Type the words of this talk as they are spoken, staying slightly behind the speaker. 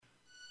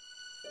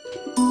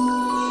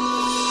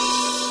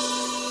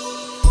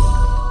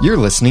You're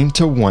listening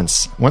to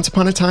Once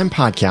Upon a Time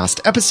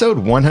podcast, episode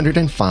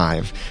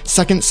 105,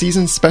 second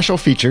season special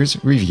features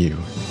review.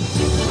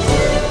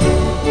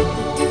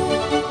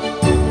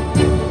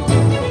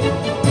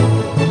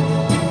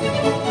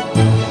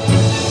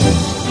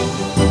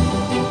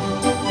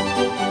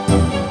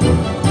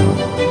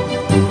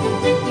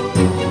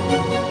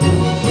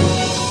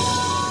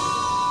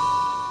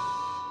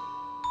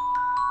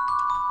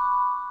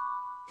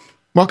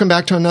 Welcome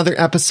back to another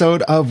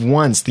episode of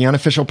Once, the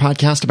unofficial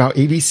podcast about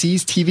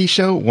ABC's TV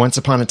show Once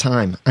Upon a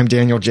Time. I'm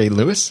Daniel J.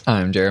 Lewis.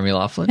 I'm Jeremy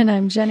Laughlin. And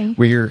I'm Jenny.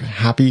 We're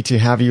happy to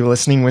have you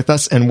listening with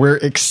us, and we're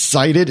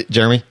excited.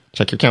 Jeremy,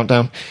 check your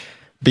countdown.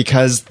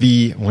 Because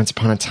the Once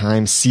Upon a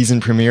Time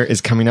season premiere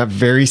is coming up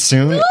very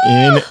soon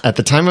at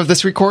the time of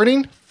this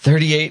recording.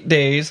 38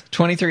 days,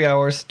 23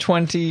 hours,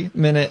 20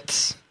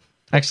 minutes.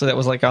 Actually, that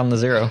was like on the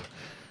zero.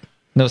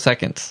 No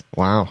seconds.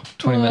 Wow.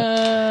 20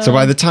 minutes. So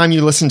by the time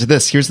you listen to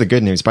this, here's the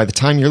good news. By the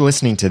time you're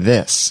listening to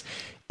this,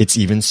 it's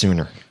even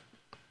sooner.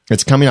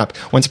 It's coming up.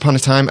 Once Upon a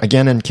Time,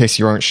 again, in case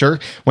you aren't sure,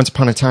 Once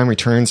Upon a Time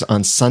returns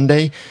on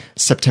Sunday,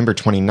 September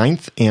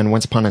 29th, and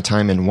Once Upon a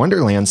Time in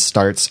Wonderland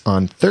starts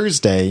on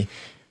Thursday,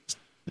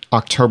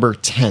 October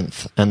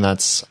 10th, and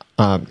that's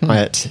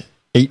at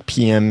 8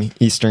 p.m.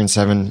 Eastern,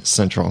 7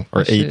 Central,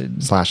 or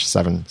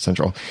 8/7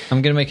 Central.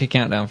 I'm going to make a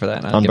countdown for that.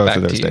 And I'll on get both back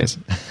of those to you. days.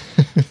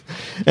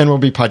 And we'll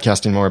be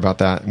podcasting more about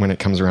that when it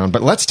comes around.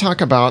 But let's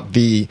talk about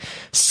the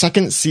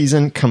second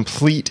season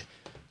complete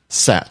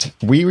set.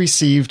 We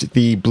received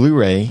the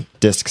Blu-ray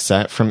disc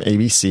set from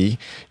ABC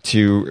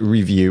to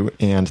review,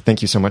 and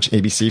thank you so much,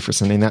 ABC, for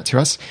sending that to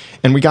us.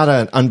 And we got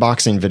an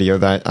unboxing video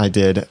that I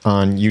did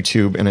on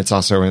YouTube, and it's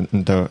also on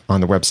the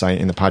website,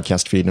 in the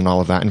podcast feed, and all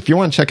of that. And if you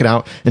want to check it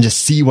out and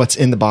just see what's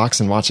in the box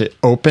and watch it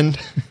open,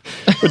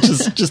 which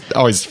is just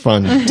always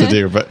fun to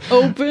do, but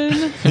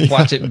open.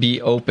 Watch it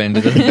be opened.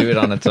 It doesn't do it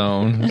on its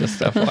own. Just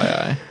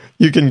FYI.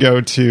 You can go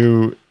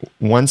to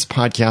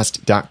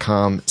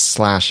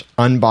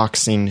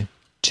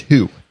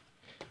oncepodcast.com/unboxing2,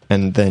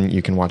 and then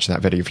you can watch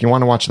that video. If you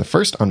want to watch the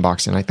first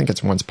unboxing, I think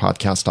it's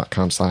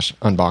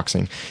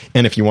oncepodcast.com/unboxing.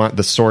 And if you want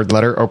the sword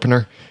letter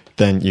opener,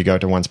 then you go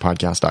to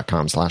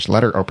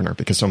oncepodcast.com/letter opener,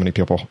 because so many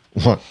people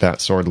want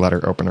that sword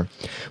letter opener.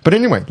 But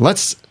anyway,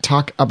 let's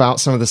talk about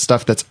some of the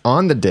stuff that's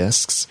on the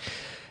discs.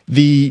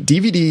 The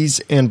DVDs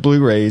and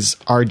Blu-rays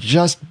are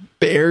just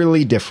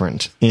barely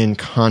different in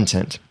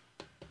content.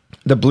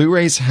 The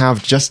Blu-rays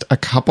have just a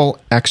couple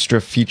extra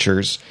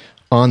features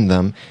on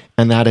them,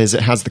 and that is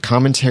it has the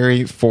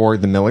commentary for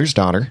The Miller's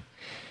Daughter.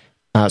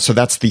 So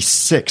that's the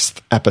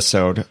 6th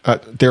episode.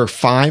 There are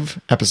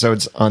 5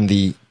 episodes on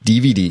the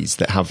DVDs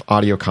that have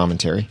audio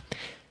commentary.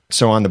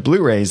 So on the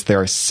Blu-rays, there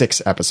are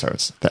 6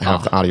 episodes that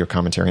have the audio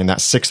commentary, and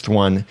that 6th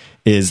one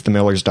is The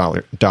Miller's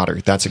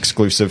Daughter. That's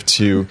exclusive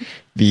to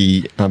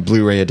the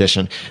Blu-ray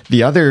edition.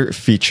 The other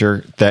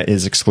feature that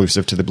is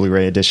exclusive to the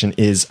Blu-ray edition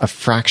is A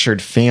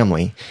Fractured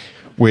Family,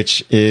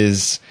 which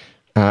is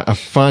a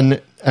fun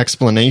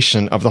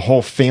explanation of the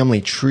whole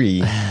family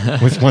tree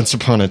with Once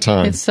Upon a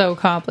Time. It's so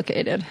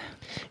complicated.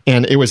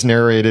 And it was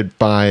narrated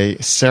by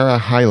Sarah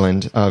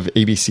Hyland of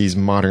ABC's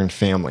Modern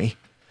Family.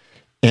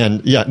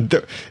 And yeah,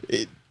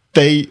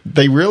 they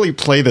really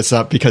play this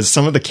up because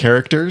some of the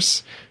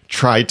characters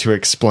tried to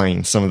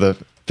explain some of the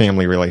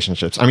family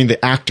relationships. I mean,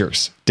 the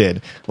actors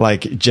did.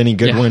 Like Jenny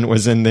Goodwin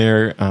was in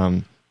there.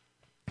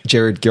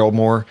 Jared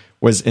Gilmore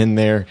was in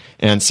there,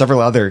 and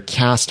several other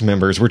cast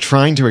members were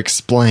trying to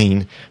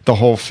explain the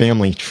whole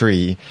family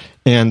tree.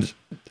 And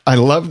I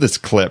love this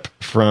clip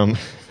from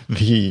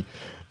the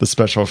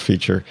special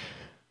feature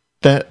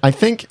that I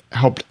think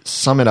helped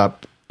sum it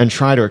up and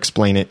try to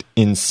explain it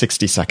in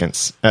 60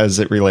 seconds as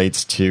it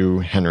relates to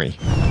Henry.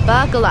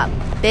 Buckle up.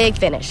 Big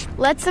finish.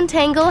 Let's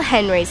untangle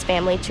Henry's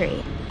family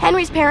tree.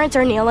 Henry's parents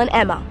are Neil and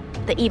Emma.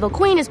 The evil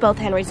queen is both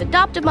Henry's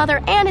adoptive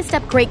mother and his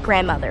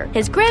step-great-grandmother.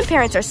 His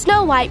grandparents are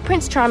Snow White,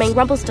 Prince Charming,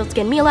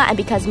 Rumpelstiltskin, Mila, and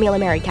because Mila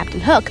married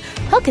Captain Hook,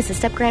 Hook is his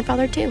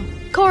step-grandfather too.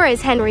 Cora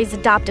is Henry's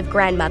adoptive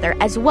grandmother,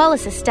 as well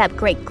as his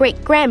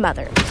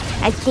step-great-great-grandmother.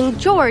 And King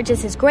George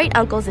is his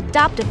great-uncle's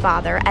adoptive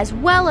father, as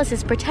well as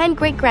his pretend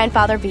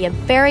great-grandfather via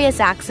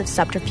various acts of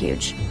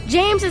subterfuge.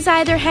 James is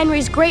either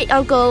Henry's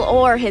great-uncle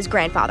or his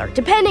grandfather,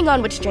 depending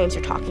on which James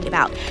you're talking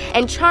about.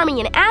 And Charming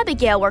and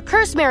Abigail were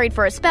curse-married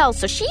for a spell,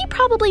 so she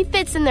probably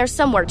fits in there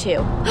somewhere too.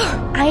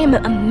 I am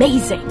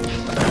amazing.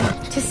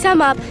 To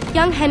sum up,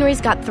 young Henry's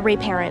got 3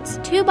 parents,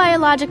 2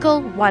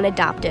 biological, 1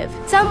 adoptive.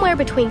 Somewhere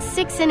between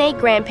 6 and 8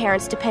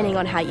 grandparents, depending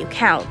on how you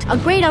count. A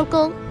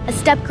great-uncle, a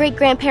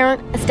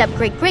step-great-grandparent, a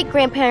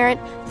step-great-great-grandparent,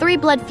 3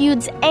 blood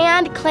feuds,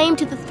 and claim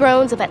to the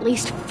thrones of at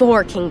least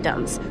 4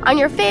 kingdoms. On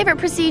your favorite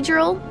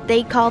procedural,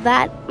 they call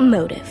that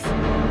motive.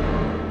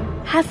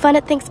 Have fun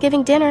at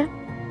Thanksgiving dinner.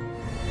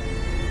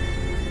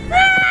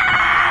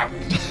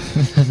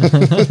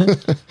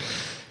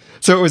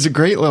 So it was a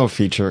great little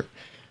feature.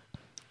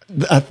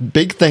 A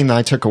big thing that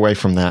I took away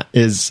from that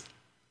is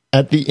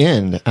at the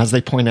end, as they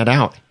pointed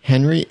out,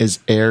 Henry is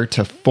heir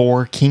to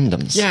 4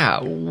 kingdoms.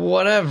 Yeah,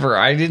 whatever.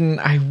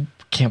 I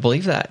can't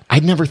believe that.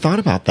 I'd never thought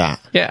about that.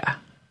 Yeah.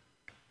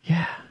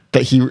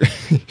 that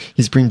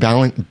he's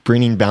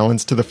bringing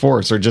balance to the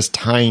Force, or just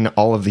tying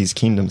all of these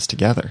kingdoms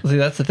together. See,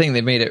 that's the thing.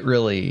 They made it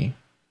really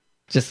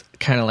just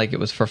kind of like it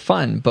was for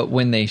fun. But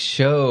when they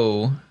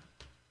show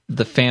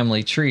the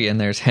family tree, and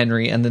there's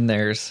Henry, and then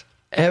there's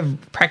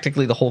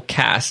practically the whole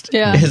cast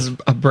is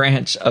a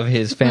branch of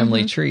his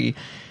family tree,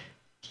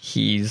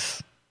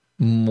 he's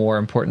more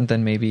important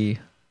than maybe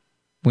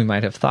we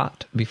might have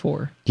thought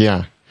before.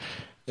 Yeah.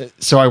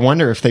 So I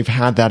wonder if they've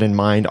had that in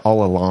mind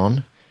all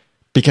along,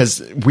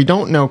 because we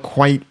don't know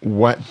quite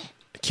what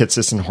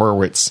Kitsis and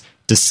Horowitz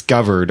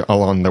discovered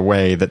along the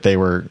way that they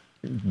were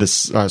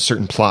this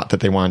certain plot that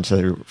they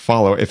wanted to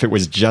follow. If it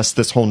was just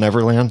this whole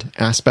Neverland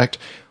aspect,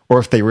 or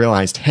if they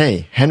realized,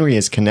 hey, Henry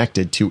is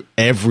connected to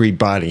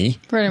everybody.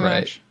 Pretty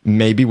much.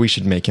 Maybe we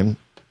should make him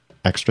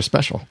extra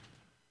special.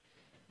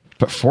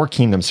 But 4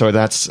 kingdoms. So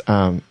that's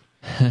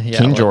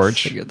King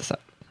George. Figure this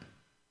out.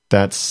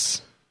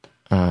 That's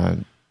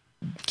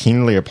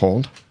King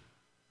Leopold.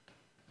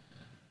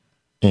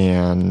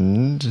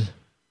 And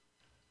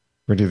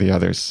where do the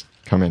others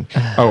come in?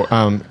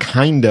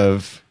 Kind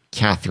of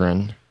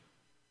Catherine.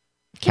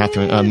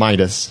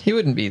 Midas. He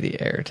wouldn't be the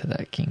heir to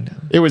that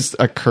kingdom. It was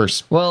a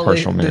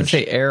partial they marriage.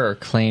 say heir or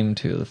claim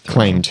to the throne.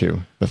 Claim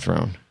to the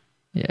throne.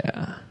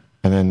 Yeah.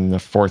 And then the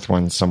 4th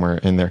one somewhere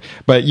in there.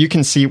 But you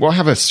can see, we'll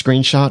have a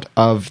screenshot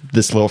of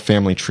this little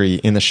family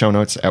tree in the show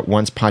notes at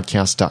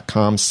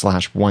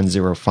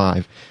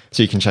oncepodcast.com/105.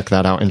 So you can check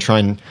that out and try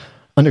and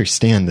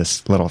understand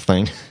this little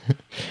thing.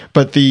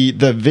 But the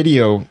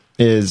video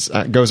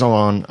goes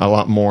on a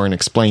lot more and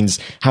explains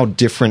how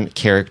different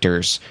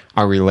characters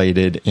are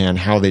related and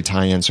how they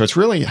tie in. So it's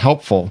really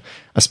helpful,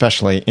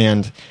 especially,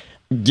 and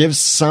gives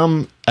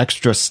some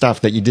extra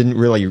stuff that you didn't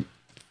really...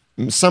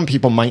 Some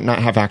people might not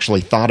have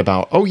actually thought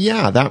about, oh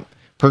yeah, that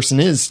person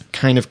is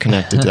kind of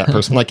connected to that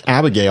person. Like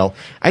Abigail.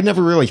 I'd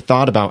never really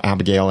thought about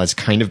Abigail as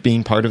kind of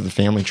being part of the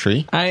family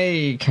tree.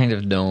 I kind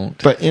of don't.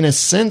 But in a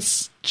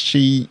sense,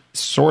 she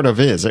sort of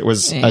is. It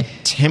was a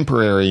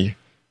temporary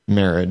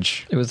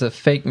marriage. It was a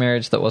fake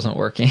marriage that wasn't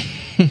working.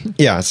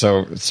 Yeah,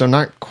 so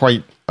not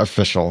quite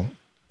official,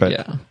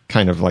 but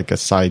kind of like a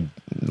side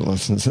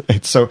lesson.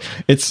 So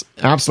it's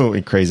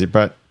absolutely crazy,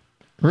 but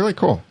really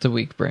cool. It's a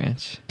weak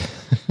branch.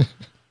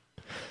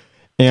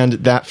 And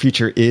that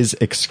feature is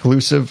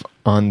exclusive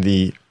on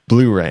the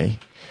Blu-ray,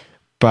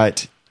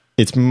 but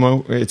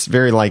it's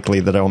very likely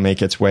that it'll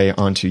make its way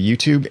onto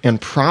YouTube,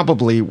 and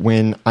probably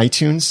when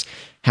iTunes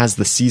has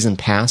the season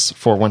pass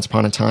for Once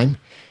Upon a Time,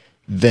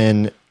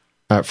 then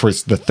for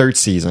the 3rd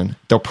season,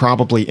 they'll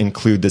probably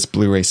include this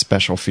Blu-ray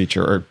special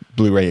feature or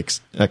Blu-ray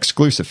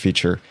exclusive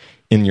feature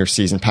in your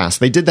season pass.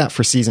 They did that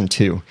for season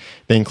 2.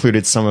 They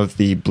included some of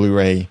the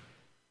Blu-ray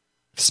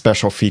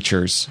special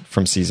features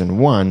from season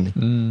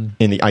 1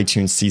 in the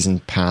iTunes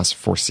season pass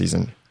for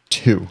season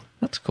 2.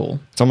 That's cool.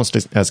 It's almost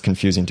as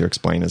confusing to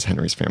explain as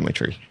Henry's family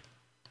tree.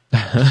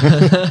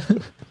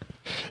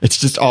 It's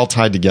just all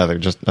tied together.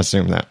 Just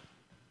assume that.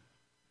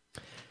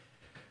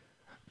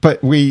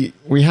 But we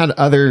had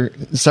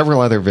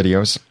several other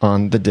videos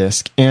on the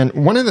disc, and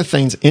one of the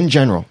things in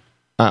general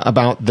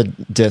about the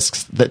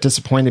discs that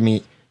disappointed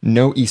me,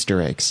 no Easter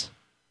eggs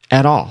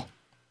at all.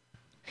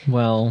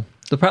 Well,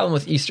 the problem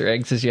with Easter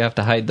eggs is you have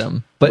to hide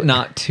them, but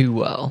not too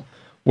well.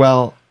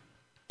 Well,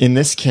 in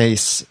this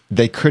case,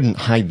 they couldn't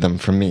hide them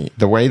from me.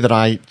 The way that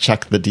I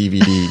check the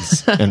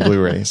DVDs and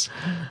Blu-rays,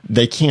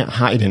 they can't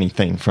hide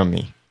anything from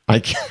me. I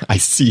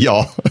see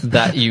all.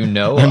 That you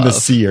know I'm of. the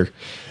seer.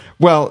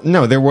 Well,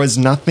 no, there was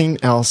nothing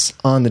else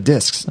on the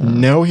discs.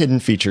 No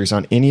hidden features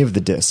on any of the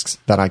discs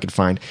that I could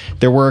find.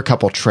 There were a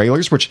couple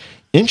trailers, which,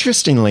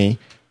 interestingly,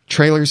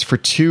 trailers for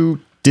 2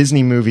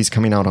 Disney movies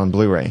coming out on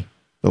Blu-ray.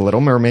 The Little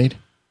Mermaid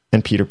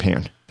and Peter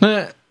Pan.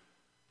 That's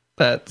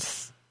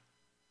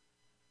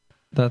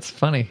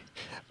funny.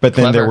 But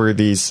then Clever. there were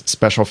these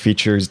special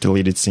features,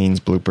 deleted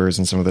scenes, bloopers,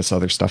 and some of this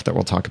other stuff that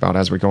we'll talk about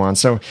as we go on.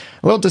 So a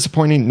little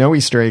disappointing. No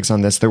Easter eggs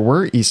on this. There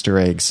were Easter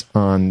eggs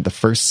on the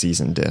 1st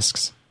season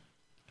discs.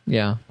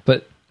 Yeah,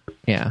 but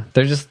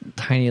they're just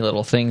tiny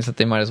little things that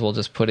they might as well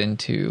just put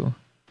into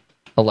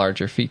a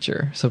larger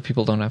feature so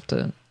people don't have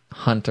to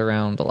hunt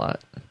around a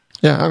lot.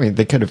 Yeah, I mean,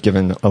 they could have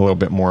given a little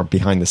bit more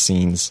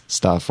behind-the-scenes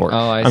stuff, or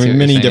I see what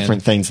many you're saying.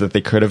 different things that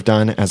they could have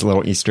done as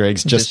little Easter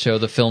eggs. Just show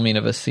the filming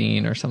of a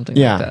scene or something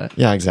like that.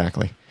 Yeah,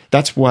 exactly.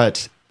 That's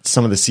what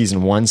some of the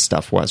season 1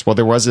 stuff was. Well,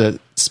 there was a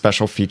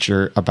special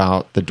feature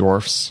about the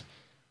dwarfs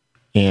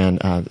and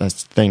a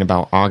thing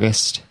about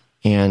August,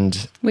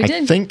 and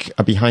I think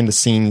a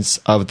behind-the-scenes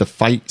of the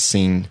fight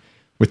scene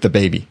with the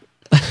baby.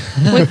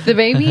 With the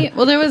baby?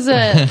 Well, there was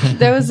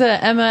a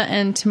Emma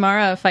and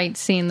Tamara fight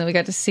scene that we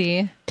got to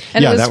see.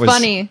 And it was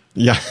funny.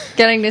 Yeah.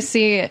 Getting to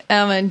see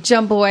Emma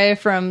jump away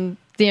from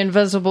the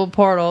invisible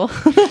portal.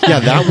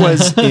 Yeah,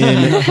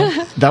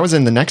 that was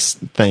in the next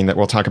thing that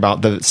we'll talk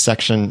about, the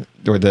section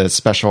or the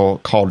special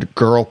called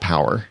Girl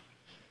Power,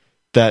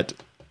 that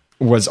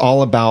was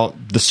all about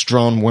the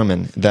strong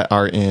women that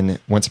are in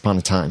Once Upon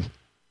a Time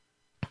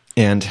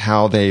and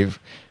how they've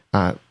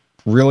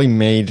really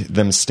made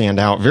them stand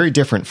out. Very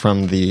different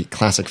from the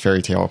classic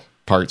fairy tale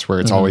parts where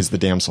it's always the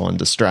damsel in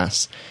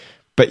distress.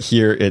 But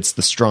here it's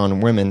the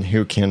strong women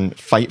who can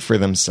fight for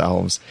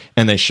themselves.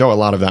 And they show a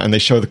lot of that. And they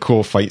show the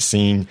cool fight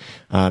scene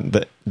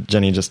that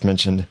Jenny just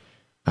mentioned.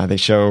 They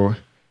show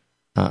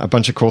a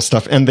bunch of cool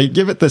stuff. And they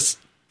give it this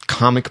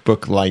comic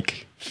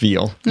book-like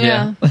feel.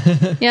 Yeah.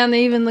 Yeah, and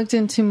they even looked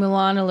into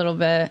Mulan a little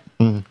bit.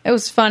 It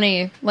was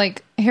funny,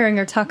 like, hearing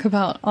her talk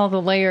about all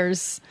the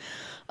layers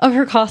of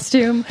her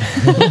costume.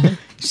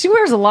 She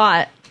wears a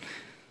lot,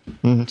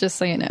 just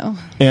so you know.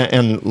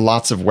 And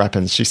lots of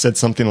weapons. She said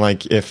something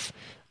like, if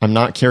I'm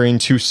not carrying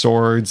 2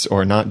 swords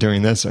or not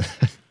doing this.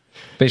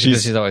 Basically,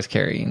 she's always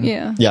carrying.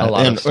 Yeah, a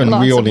lot and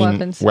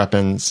wielding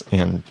weapons.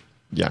 And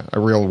a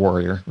real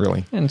warrior,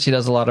 really. And she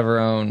does a lot of her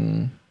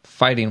own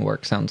fighting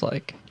work, sounds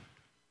like.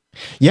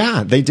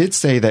 Yeah, they did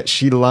say that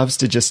she loves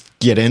to just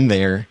get in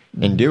there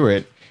and do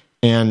it.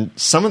 And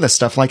some of the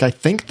stuff, like I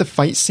think the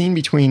fight scene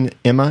between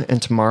Emma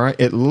and Tamara,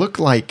 it looked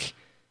like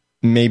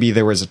maybe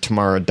there was a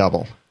Tamara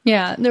double.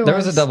 Yeah, there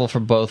was a double for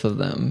both of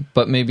them,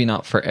 but maybe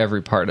not for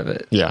every part of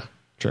it. Yeah,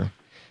 true.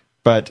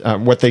 But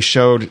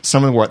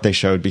some of what they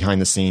showed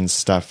behind the scenes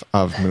stuff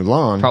of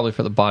Mulan. Probably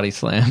for the body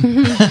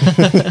slam.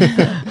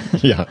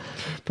 Yeah,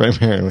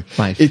 primarily.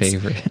 My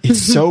favorite.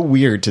 It's so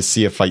weird to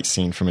see a fight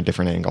scene from a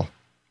different angle.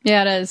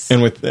 Yeah, it is.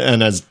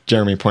 And as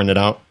Jeremy pointed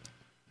out,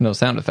 no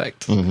sound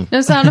effects.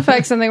 No sound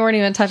effects, and they weren't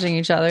even touching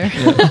each other.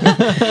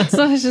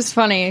 So it's just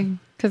funny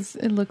because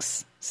it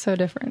looks so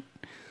different.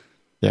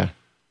 Yeah.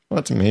 Well,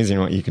 it's amazing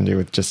what you can do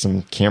with just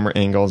some camera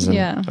angles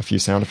and a few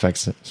sound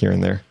effects here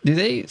and there. Do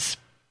they...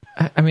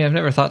 I mean, I've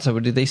never thought so,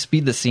 but do they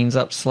speed the scenes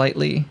up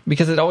slightly?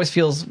 Because it always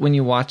feels when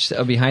you watch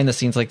behind the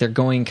scenes like they're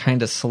going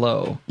kind of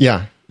slow.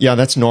 Yeah,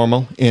 that's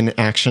normal in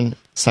action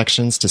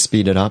sections to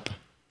speed it up.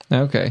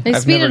 Okay. They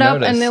speed it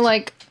up and they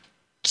like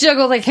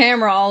juggle the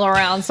camera all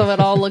around so it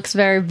all looks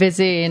very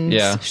busy and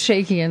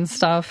shaky and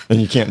stuff.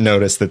 And you can't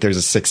notice that there's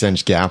a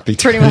 6-inch gap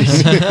between. Pretty much.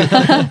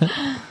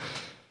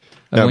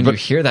 When you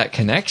hear that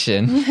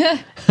connection...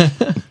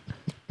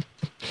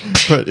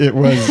 But it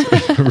was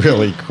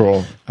really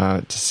cool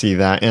to see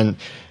that. And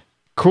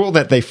cool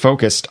that they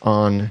focused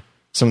on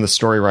some of the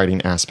story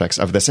writing aspects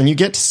of this. And you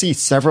get to see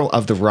several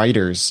of the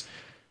writers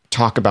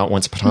talk about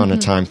Once Upon a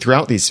Time.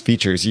 Throughout these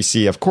features, you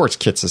see, of course,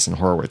 Kitsis and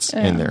Horowitz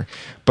in there.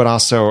 But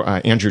also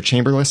Andrew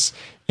Chamberlain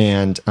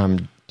and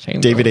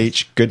David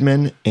H.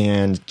 Goodman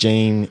and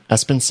Jane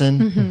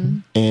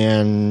Espenson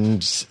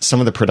and some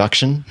of the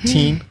production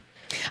team.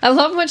 I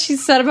love what she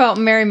said about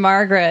Mary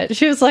Margaret.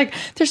 She was like,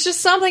 there's just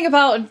something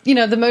about,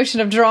 the motion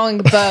of drawing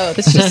the bow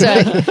that's just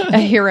a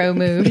hero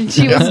move. And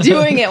she was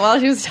doing it while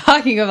she was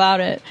talking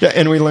about it. Yeah,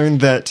 and we learned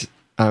that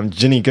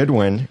Ginny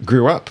Goodwin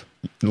grew up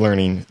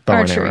learning bow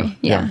and arrow.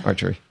 Yeah,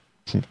 archery.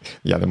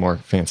 Yeah, the more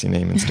fancy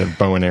name instead of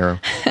bow and arrow.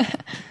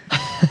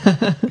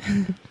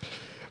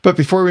 But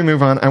before we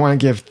move on, I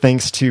want to give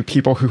thanks to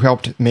people who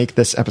helped make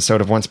this episode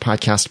of Once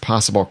Podcast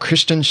possible.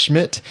 Christian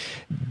Schmidt,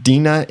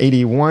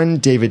 Dina81,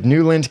 David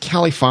Newland,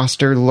 Callie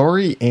Foster,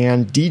 Lori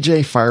Ann, DJ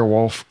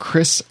Firewolf,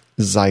 Chris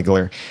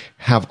Zeigler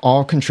have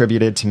all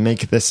contributed to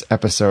make this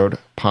episode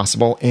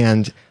possible.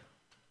 And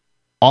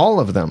all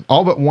of them,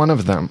 all but one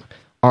of them,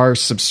 are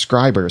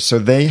subscribers. So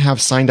they have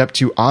signed up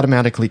to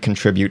automatically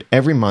contribute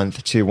every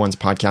month to Once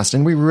Podcast.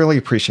 And we really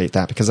appreciate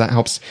that because that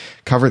helps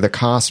cover the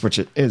cost, which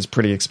it is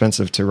pretty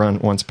expensive to run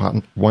Once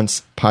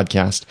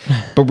Podcast.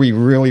 But we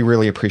really,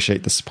 really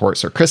appreciate the support.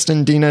 So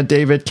Kristen, Dina,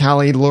 David,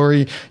 Callie,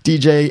 Lori,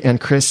 DJ,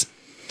 and Chris,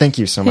 thank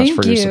you so much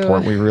for your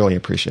support. We really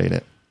appreciate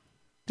it.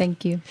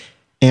 Thank you.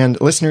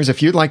 And listeners,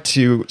 if you'd like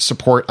to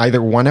support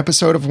either one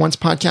episode of Once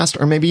Podcast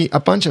or maybe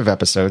a bunch of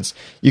episodes,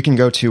 you can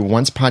go to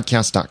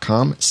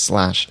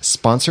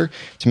oncepodcast.com/sponsor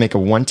to make a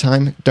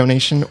one-time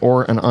donation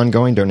or an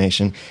ongoing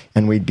donation.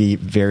 And we'd be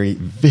very,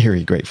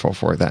 very grateful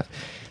for that.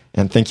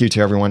 And thank you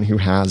to everyone who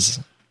has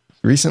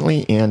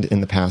recently and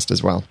in the past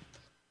as well.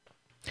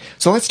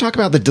 So let's talk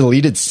about the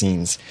deleted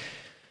scenes.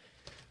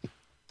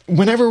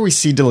 Whenever we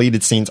see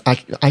deleted scenes,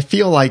 I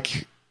feel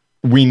like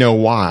we know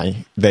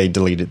why they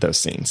deleted those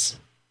scenes.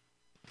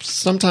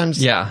 Sometimes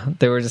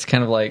they were just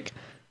kind of like,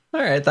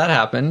 all right, that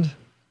happened.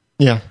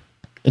 Yeah,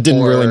 it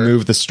didn't really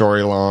move the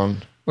story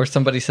along. Or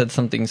somebody said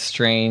something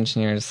strange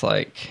and you're just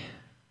like,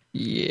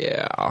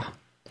 yeah.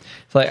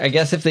 It's like, I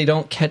guess if they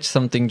don't catch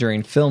something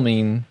during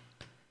filming,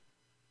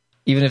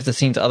 even if the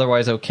scene's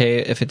otherwise okay,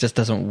 if it just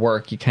doesn't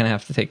work, you kind of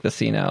have to take the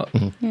scene out.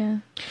 Yeah.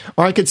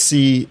 Or I could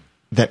see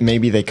that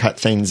maybe they cut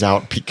things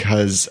out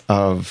because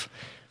of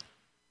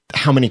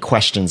how many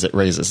questions it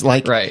raises.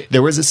 Like,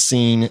 there was a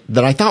scene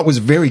that I thought was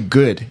very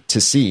good to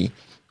see,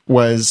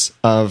 was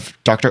of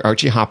Dr.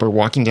 Archie Hopper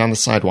walking down the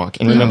sidewalk.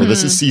 And remember,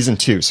 this is season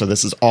 2, so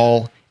this is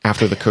all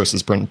after the curse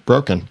has been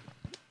broken.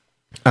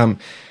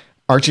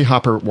 Archie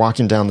Hopper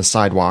walking down the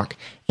sidewalk,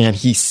 and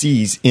he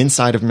sees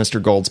inside of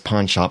Mr. Gold's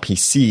pawn shop, he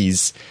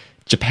sees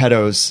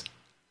Geppetto's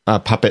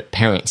puppet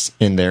parents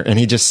in there, and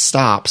he just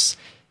stops,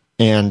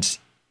 and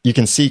you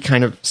can see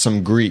kind of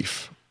some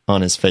grief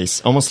on his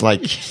face, almost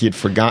like he had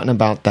forgotten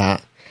about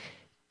that.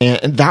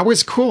 And that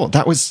was cool.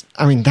 That was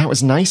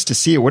nice to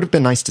see. It would have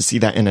been nice to see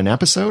that in an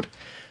episode,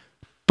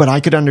 But I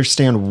could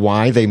understand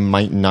why they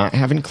might not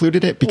have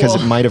included it, because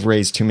it might have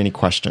raised too many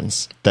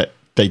questions that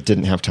they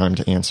didn't have time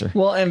to answer.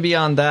 Well, and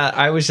beyond that,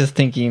 I was just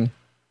thinking,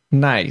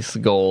 nice,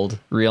 Gold.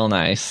 Real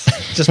nice.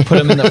 Just put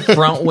him in the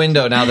front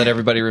window now that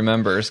everybody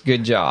remembers.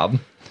 Good job.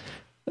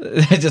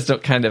 I just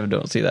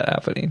don't see that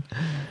happening.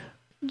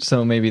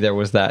 So maybe there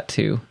was that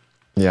too.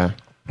 Yeah.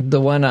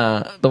 The one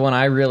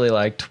I really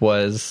liked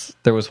was,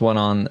 there was one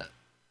on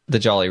the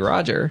Jolly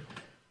Roger,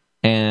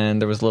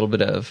 and there was a little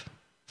bit of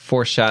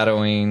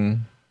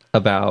foreshadowing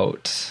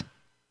about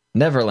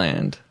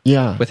Neverland.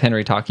 Yeah. With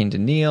Henry talking to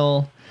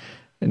Neil,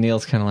 and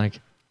Neil's kind of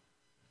like,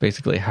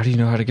 basically, how do you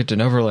know how to get to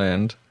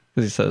Neverland?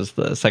 Because he says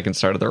the second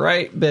start of the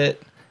right bit.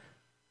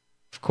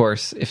 Of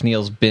course, if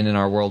Neil's been in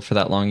our world for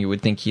that long, you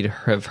would think he'd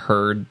have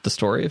heard the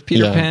story of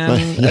Peter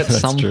Pan at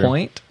some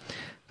point.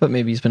 But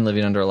maybe he's been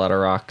living under a lot of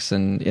rocks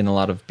and in a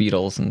lot of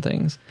beetles and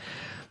things.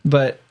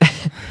 But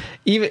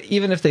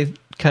even if they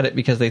cut it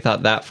because they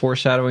thought that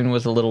foreshadowing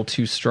was a little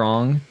too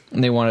strong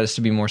and they wanted us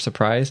to be more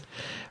surprised,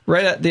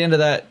 right at the end of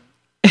that,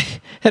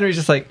 Henry's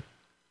just like, do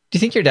you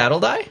think your dad will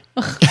die?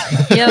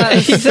 Yeah,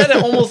 he said it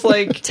almost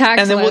like,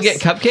 tactless. And then we'll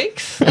get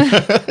cupcakes.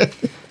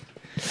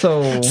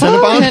 So,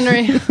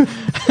 Henry.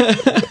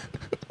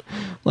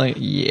 Like,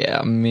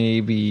 yeah,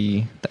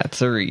 maybe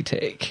that's a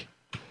retake.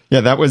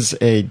 Yeah, that was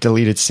a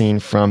deleted scene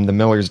from The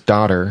Miller's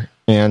Daughter.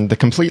 And the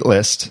complete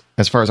list,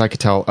 as far as I could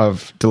tell,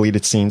 of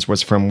deleted scenes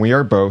was from We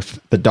Are Both,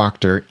 The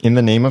Doctor, In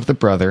the Name of the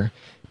Brother,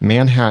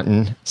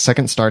 Manhattan,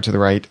 Second Star to the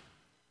Right,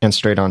 and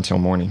Straight On Till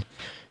Morning.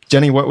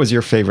 Jenny, what was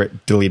your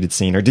favorite deleted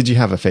scene, or did you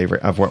have a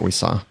favorite of what we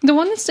saw? The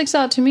one that sticks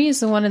out to me is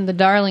the one in the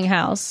Darling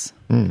house.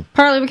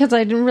 Partly because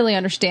I didn't really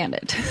understand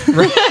it.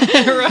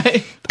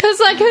 Right.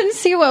 Because I couldn't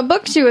see what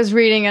book she was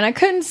reading, and I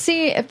couldn't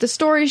see if the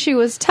story she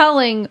was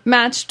telling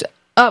matched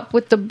up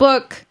with the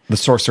book. The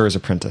Sorcerer's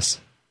Apprentice.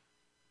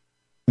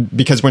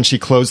 Because when she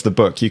closed the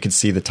book, you could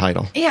see the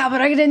title. Yeah,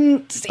 but I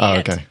didn't see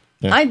it. Okay.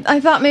 Yeah. I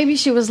thought maybe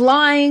she was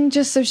lying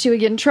just so she would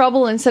get in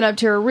trouble and sent up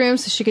to her room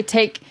so she could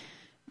take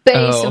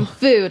Bae some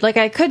food. Like,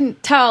 I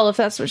couldn't tell if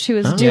that's what she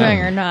was doing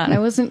or not. I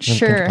wasn't Didn't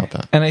sure. think about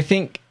that. And I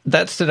think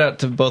that stood out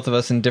to both of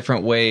us in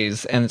different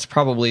ways, and it's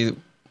probably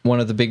one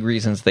of the big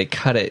reasons they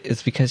cut it,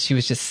 is because she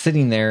was just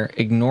sitting there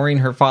ignoring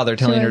her father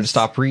telling her to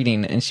stop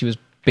reading, and she was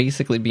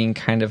basically being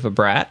kind of a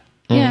brat.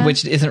 Yeah.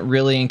 Which isn't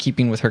really in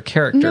keeping with her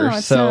character. No,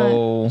 it's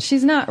not.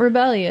 She's not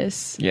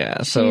rebellious.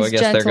 Yeah, so She's I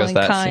guess there goes gentle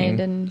that and kind scene.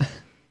 and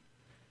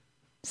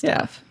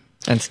stuff.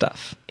 And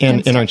stuff.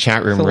 And in our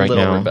chat room It's a right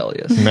little now,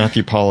 rebellious.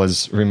 Matthew Paul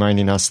is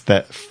reminding us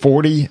that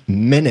 40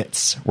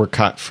 minutes were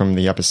cut from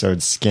the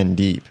episode Skin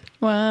Deep.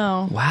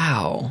 Wow.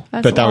 Wow.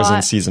 But that was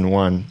in season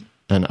 1,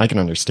 and I can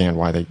understand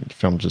why they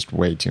filmed just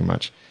way too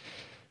much.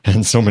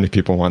 And so many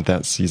people want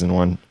that season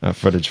 1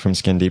 footage from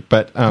Skin Deep.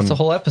 But It's a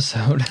whole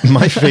episode.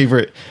 my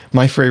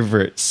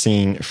favorite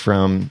scene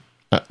from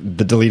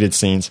the deleted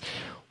scenes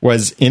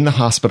was in the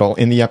hospital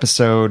in the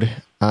episode.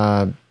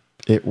 I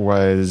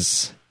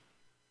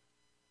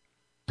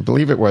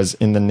believe it was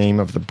In the Name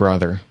of the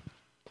Brother,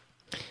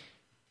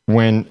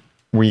 when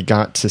we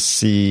got to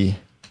see.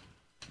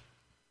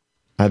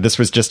 This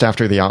was just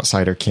after The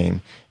Outsider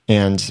came,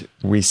 and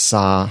we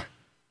saw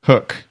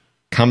Hook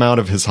come out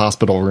of his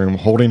hospital room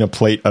holding a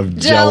plate of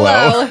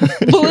Jell-O.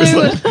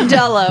 Blue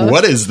Jell-O.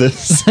 What is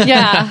this?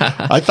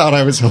 Yeah. I thought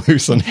I was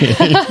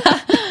hallucinating.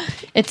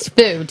 It's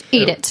food.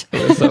 Eat it.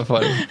 It was so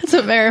funny. That's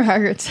what Mary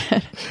Margaret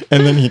said.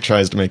 And then he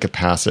tries to make a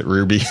pass at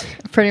Ruby.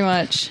 Pretty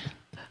much.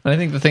 And I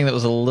think the thing that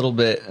was a little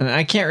bit, and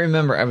I can't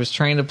remember, I was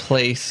trying to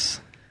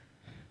place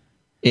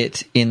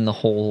it in the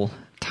whole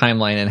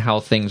timeline and how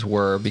things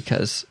were,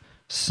 because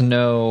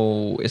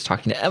Snow is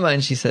talking to Emma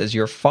and she says,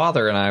 your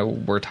father and I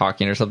were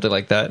talking or something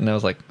like that. And I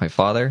was like, my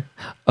father?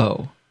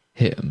 Oh,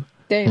 him.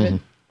 David.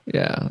 Mm-hmm.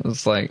 Yeah, it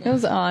was like... It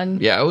was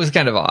odd. Yeah, it was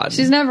kind of odd.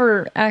 She's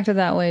never acted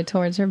that way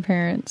towards her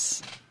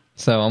parents.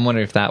 So I'm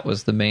wondering if that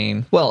was the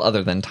main... Well,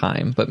 other than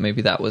time, but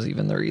maybe that was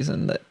even the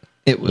reason that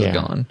it was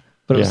gone.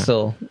 But it was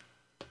still...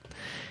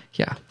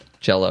 Yeah,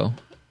 Jell-O.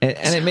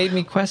 And it made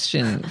me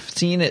question,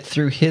 seeing it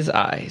through his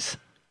eyes,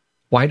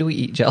 why do we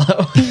eat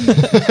Jell-O?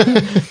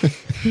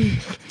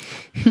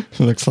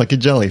 Looks like a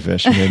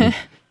jellyfish, maybe.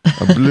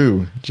 A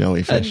blue A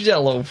jellyfish.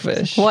 Jell-O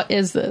fish. What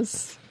is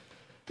this?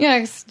 Yeah,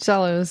 'cause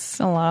Jell-O's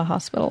a lot of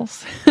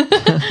hospitals.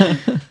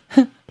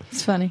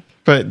 It's funny.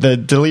 But the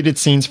deleted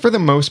scenes, for the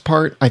most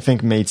part, I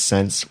think made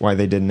sense why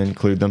they didn't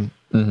include them.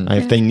 Mm-hmm.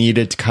 If they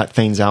needed to cut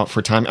things out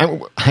for time.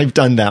 I've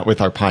done that with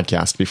our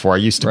podcast before. I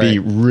used to be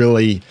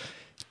really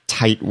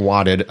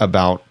tight-wadded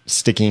about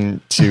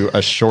sticking to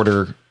a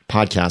shorter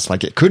podcast.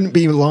 Like, it couldn't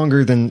be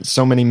longer than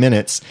so many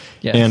minutes.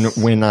 Yes. And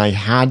when I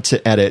had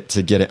to edit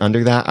to get it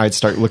under that, I'd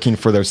start looking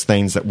for those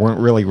things that weren't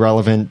really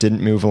relevant,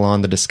 didn't move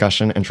along the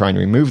discussion, and trying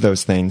to remove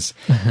those things.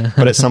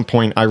 But at some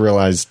point, I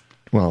realized,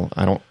 well,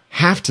 I don't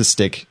have to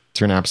stick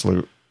to an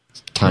absolute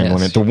time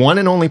limit. The one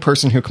and only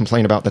person who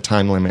complained about the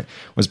time limit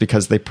was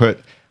because they put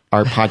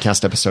our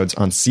podcast episodes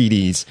on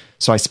CDs.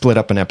 So I split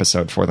up an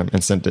episode for them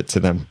and sent it to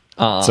them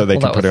so they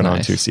can put it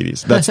on 2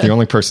 CDs. That's the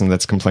only person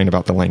that's complained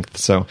about the length.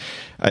 So,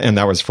 and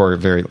that was for a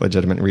very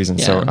legitimate reason.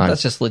 Yeah, so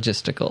that's just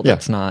logistical. Yeah.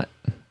 That's not.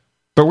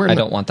 But I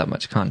don't want that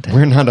much content.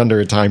 We're not under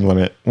a time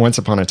limit. Once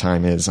Upon a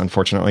Time is,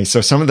 unfortunately.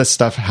 So some of this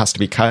stuff has to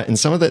be cut, and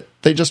some of it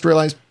they just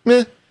realized,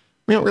 we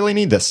don't really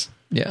need this.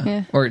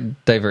 Yeah. Or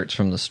it diverts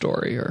from the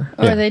story, or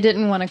they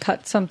didn't want to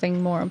cut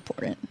something more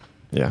important.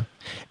 Yeah.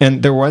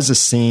 And there was a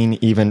scene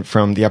even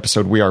from the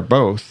episode We Are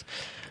Both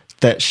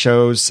that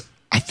shows,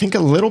 I think, a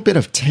little bit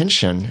of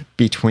tension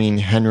between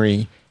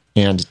Henry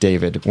and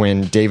David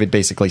when David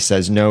basically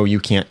says, no, you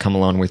can't come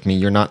along with me.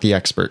 You're not the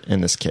expert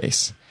in this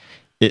case.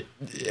 It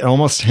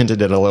almost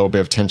hinted at a little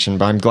bit of tension,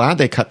 but I'm glad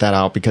they cut that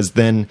out, because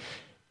then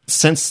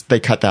since they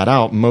cut that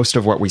out, most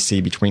of what we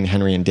see between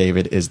Henry and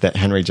David is that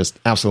Henry just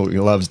absolutely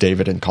loves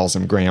David and calls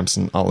him Gramps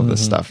and all of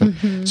this stuff.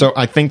 And so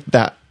I think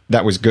that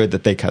was good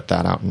that they cut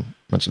that out and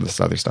much of this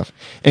other stuff.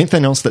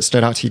 Anything else that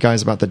stood out to you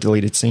guys about the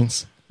deleted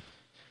scenes?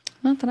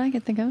 Not that I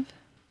could think of.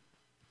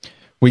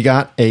 We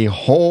got a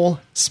whole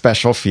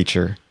special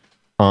feature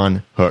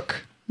on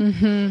Hook.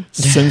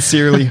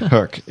 Sincerely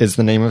Hook is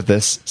the name of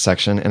this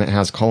section, and it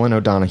has Colin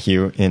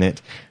O'Donoghue in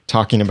it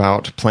talking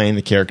about playing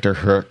the character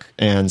Hook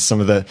and some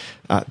of the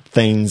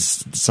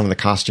things, some of the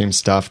costume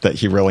stuff that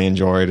he really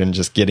enjoyed and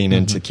just getting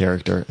into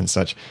character and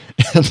such.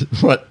 And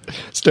what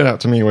stood out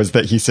to me was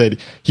that he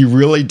said he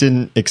really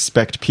didn't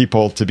expect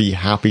people to be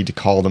happy to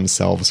call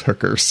themselves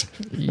hookers.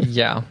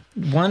 Yeah,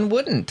 one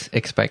wouldn't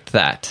expect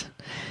that.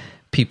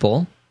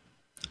 People,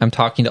 I'm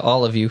talking to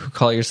all of you who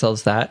call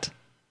yourselves that.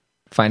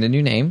 Find a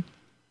new name.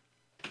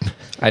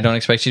 I don't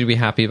expect you to be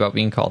happy about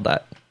being called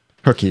that.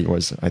 Hooky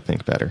was, I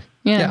think, better.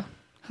 Yeah.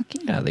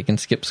 Yeah, they can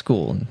skip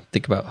school and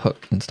think about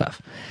Hook and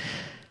stuff.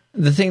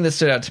 The thing that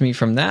stood out to me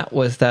from that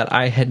was that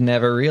I had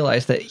never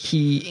realized that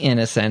he, in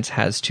a sense,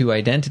 has 2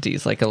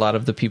 identities, like a lot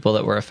of the people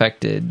that were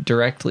affected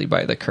directly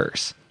by the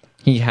curse.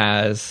 He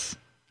has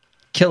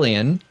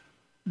Killian,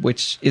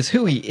 which is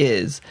who he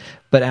is,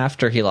 but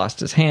after he lost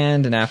his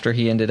hand and after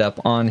he ended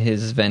up on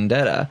his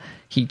vendetta,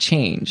 he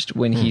changed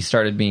when he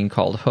started being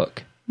called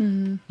Hook.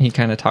 He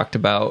kind of talked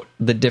about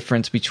the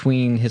difference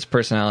between his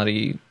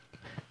personality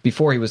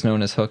before he was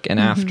known as Hook and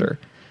after.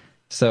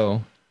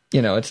 So,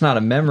 it's not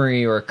a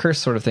memory or a curse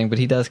sort of thing, but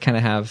he does kind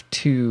of have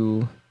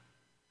 2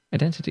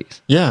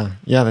 identities. Yeah,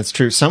 that's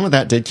true. Some of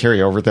that did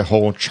carry over. The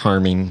whole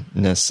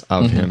charmingness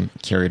of him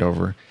carried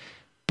over.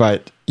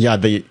 But yeah,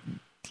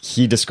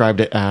 he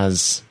described it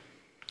as,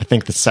 I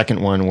think the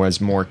second one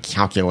was more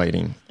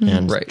calculating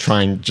and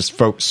trying, just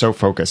so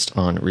focused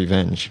on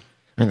revenge.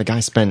 I mean, the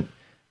guy spent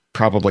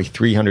probably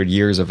 300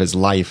 years of his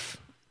life,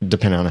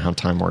 depending on how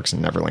time works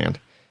in Neverland,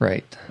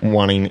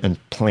 wanting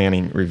and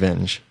planning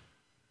revenge.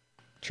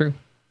 True.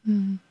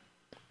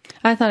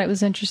 I thought it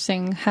was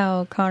interesting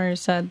how Connor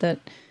said that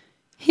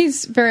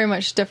he's very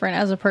much different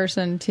as a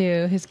person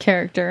to his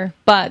character,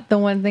 but the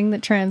one thing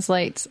that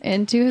translates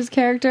into his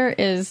character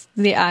is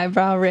the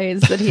eyebrow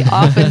raise that he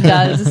often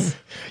does.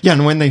 Yeah,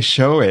 and when they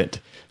show it,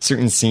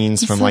 certain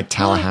scenes from like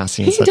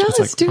Tallahassee and such, he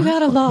does do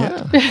that a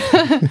lot.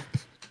 Yeah.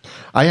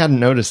 I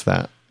hadn't noticed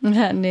that. I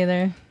hadn't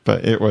either.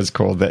 But it was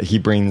cool that he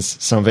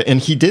brings some of it. And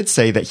he did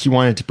say that he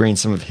wanted to bring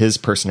some of his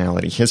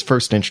personality. His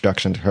first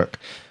introduction to Hook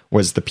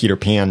was the Peter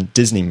Pan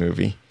Disney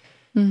movie.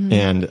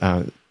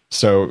 And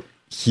so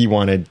he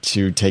wanted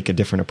to take a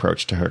different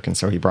approach to Hook. And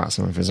so he brought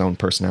some of his own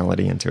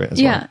personality into it as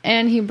well. Yeah,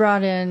 and he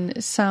brought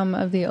in some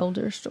of the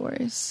older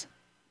stories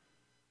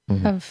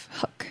of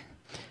Hook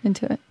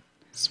into it.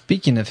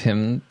 Speaking of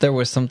him, there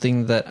was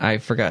something that I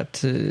forgot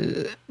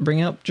to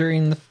bring up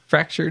during the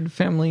Fractured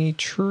Family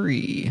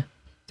Tree.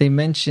 They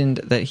mentioned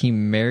that he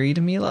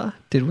married Mila.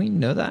 Did we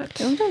know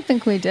that? I don't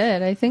think we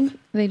did. I think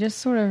they just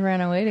sort of ran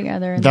away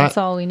together, and that's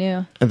all we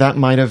knew. That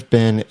might have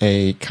been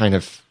a kind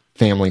of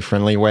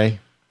family-friendly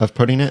way of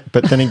putting it.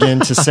 But then again,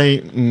 to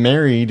say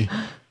married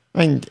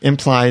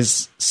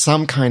implies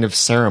some kind of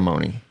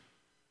ceremony,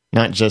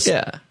 not just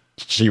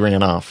she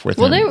ran off with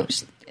him.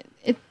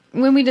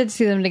 When we did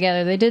see them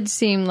together, they did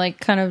seem like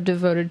kind of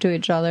devoted to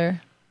each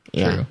other.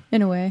 Yeah. True.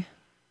 In a way.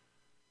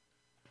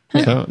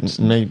 So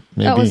maybe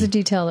that was a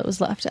detail that was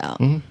left out.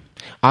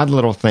 Odd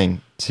little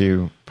thing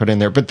to put in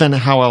there. But then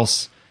how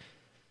else?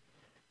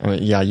 I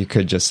mean, yeah, you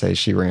could just say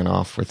she ran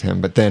off with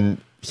him, but then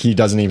he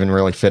doesn't even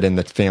really fit in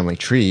the family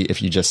tree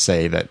if you just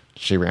say that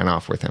she ran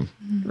off with him.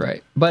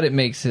 Right. But it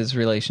makes his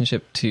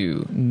relationship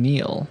to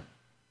Neil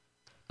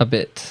a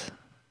bit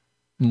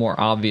more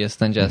obvious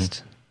than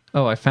just,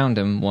 oh, I found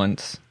him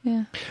once.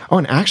 Yeah. Oh,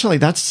 and actually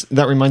that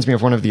reminds me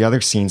of one of the other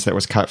scenes that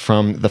was cut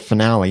from the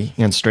finale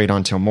and Straight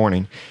On Till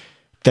Morning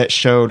that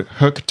showed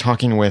Hook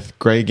talking with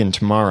Greg and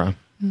Tamara.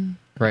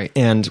 Right.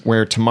 And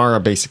where Tamara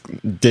basically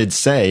did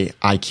say,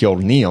 I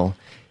killed Neil.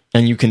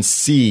 And you can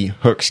see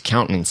Hook's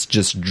countenance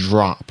just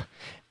drop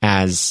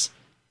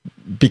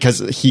because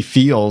he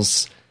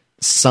feels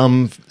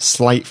some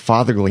slight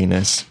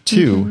fatherliness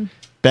to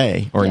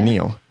Bay or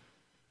Neil.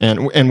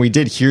 And we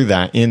did hear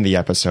that in the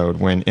episode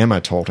when Emma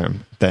told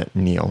him that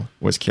Neil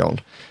was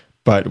killed.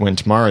 But when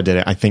Tamara did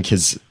it, I think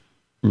his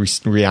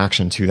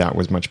reaction to that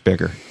was much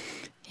bigger.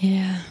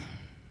 Yeah.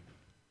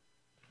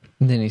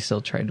 And then he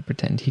still tried to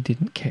pretend he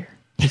didn't care.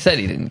 He said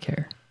he didn't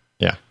care.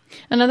 Yeah.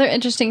 Another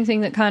interesting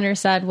thing that Connor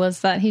said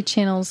was that he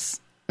channels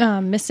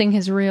missing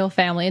his real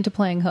family into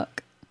playing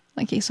Hook.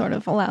 Like he sort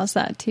of allows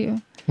that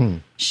to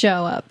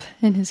show up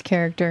in his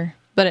character,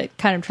 but it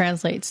kind of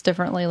translates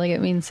differently. Like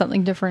it means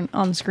something different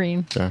on the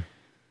screen. Yeah.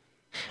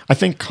 I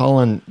think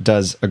Colin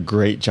does a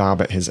great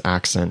job at his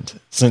accent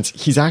since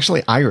he's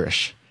actually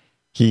Irish.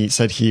 He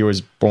said he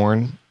was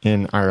born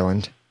in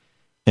Ireland.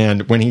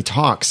 And when he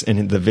talks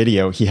in the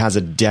video, he has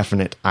a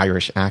definite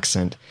Irish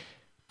accent.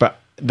 But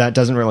that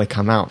doesn't really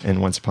come out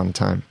in Once Upon a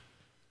Time.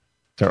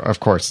 So, of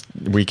course,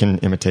 we can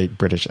imitate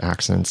British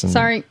accents. And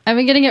Sorry, I've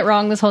been getting it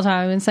wrong this whole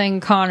time. I've been saying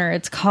Connor.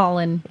 It's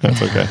Colin.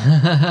 That's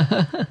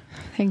okay.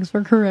 Thanks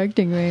for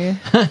correcting me.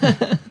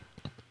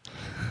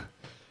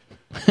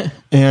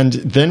 And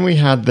then we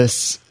had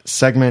this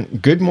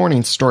segment, Good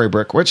Morning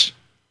Storybook, which,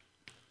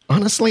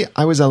 honestly,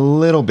 I was a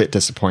little bit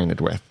disappointed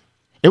with.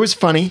 It was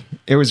funny.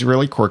 It was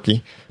really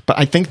quirky. But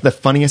I think the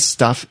funniest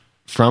stuff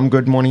from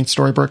Good Morning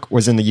Storybook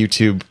was in the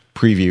YouTube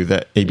preview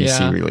that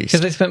ABC released.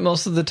 Because they spent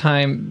most of the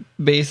time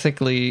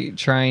basically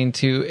trying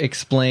to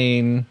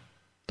explain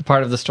the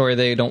part of the story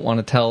they don't want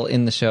to tell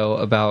in the show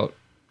about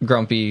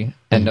Grumpy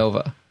and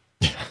Nova.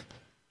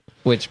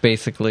 Which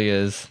basically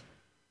is,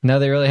 no,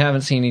 they really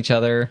haven't seen each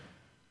other.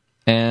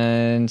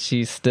 And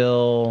she's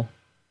still,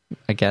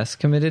 I guess,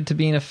 committed to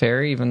being a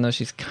fairy, even though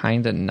she's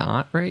kind of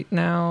not right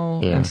now.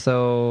 Yeah. And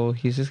so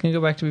he's just going to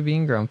go back to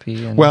being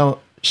grumpy. And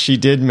well, she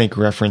did make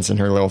reference in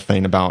her little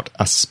thing about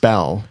a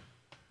spell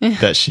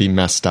that she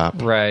messed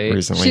up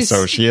recently. She's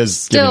so she is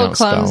still giving out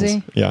clumsy.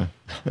 spells. Yeah,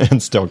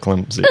 and still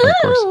clumsy, of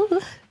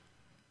course.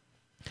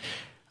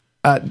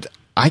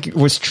 I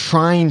was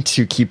trying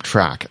to keep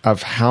track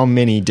of how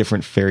many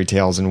different fairy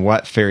tales and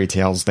what fairy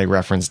tales they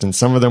referenced, and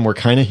some of them were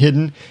kind of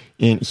hidden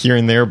in here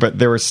and there, but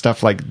there was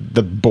stuff like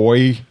The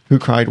Boy Who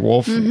Cried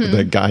Wolf,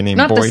 the guy named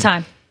Not Boyd. this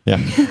time.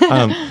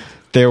 Yeah.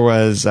 There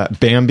was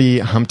Bambi,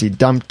 Humpty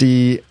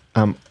Dumpty,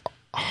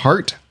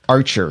 Heart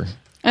Archer.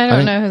 I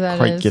don't know who that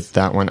quite is. Get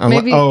that one.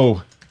 Maybe-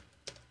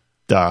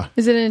 Duh.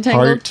 Is it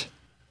Entangled? Heart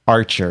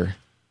Archer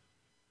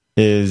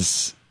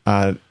is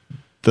the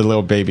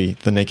little baby,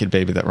 the naked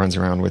baby that runs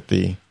around with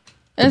the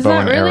Is bow that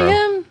and really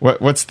arrow. him?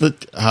 What's the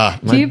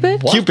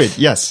Cupid? Cupid,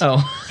 yes. Oh.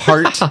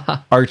 Heart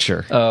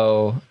Archer.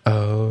 Oh.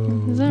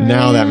 Is that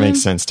Now really that him?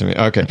 makes sense to me.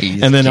 Okay.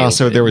 He's And then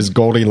also Cupid. there was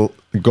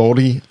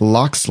Goldie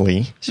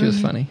Loxley, She was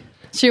funny.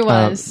 She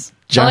was.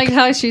 Jack- I like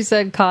how she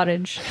said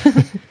cottage.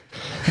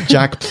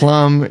 Jack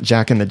Plum,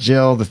 Jack and the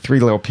Jill, the Three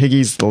Little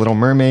Piggies, the Little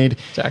Mermaid,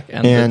 Jack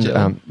and the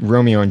Jill.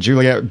 Romeo and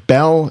Juliet.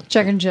 Belle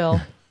Jack and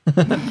Jill.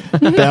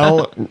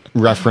 Belle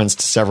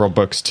referenced several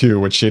books too,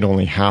 which she'd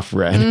only half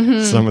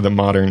read. Some of the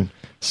modern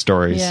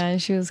stories. Yeah,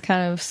 she was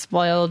kind of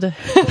spoiled.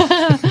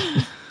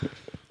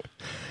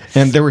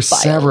 And there were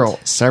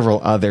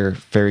several other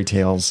fairy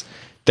tales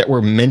that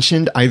were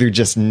mentioned, either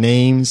just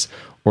names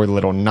or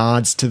little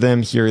nods to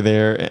them here or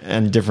there,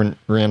 and different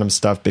random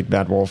stuff, Big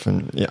Bad Wolf,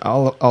 and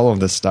all of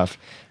this stuff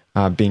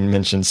being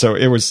mentioned. So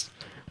it was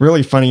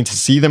really funny to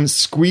see them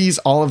squeeze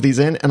all of these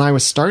in, and I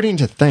was starting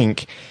to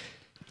think,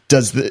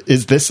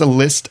 is this a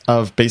list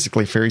of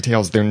basically fairy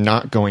tales they're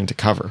not going to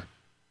cover?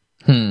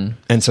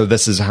 And so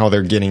this is how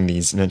they're getting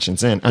these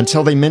mentions in.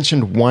 Until they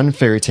mentioned one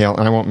fairy tale,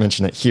 and I won't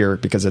mention it here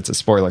because it's a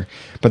spoiler,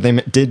 but they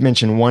did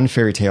mention one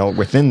fairy tale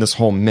within this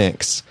whole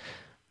mix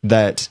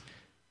that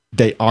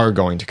they are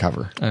going to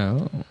cover.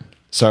 Oh.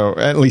 So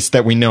at least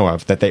that we know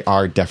of, that they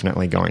are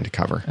definitely going to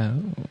cover.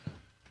 Oh.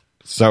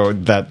 So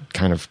that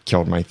kind of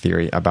killed my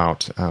theory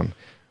about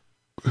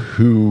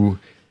who,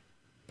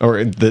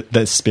 or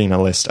this being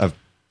a list of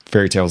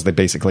fairy tales they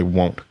basically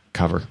won't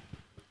cover.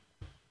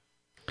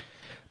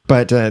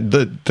 But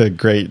the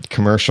great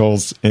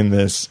commercials in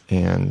this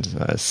and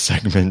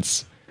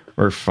segments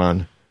were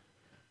fun.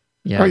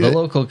 Yeah, the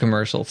local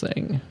commercial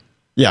thing.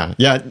 Yeah,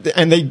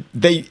 and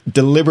they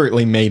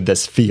deliberately made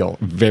this feel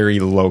very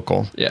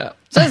local. Yeah.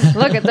 Just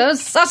look at those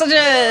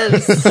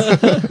sausages.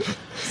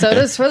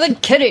 Sodas for the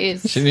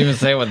kiddies. Shouldn't even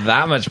say it with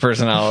that much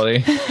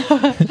personality.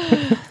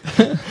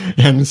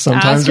 And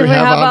sometimes we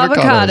have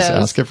avocados.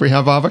 Ask if we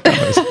have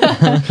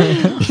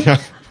avocados. Yeah.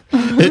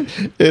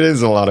 It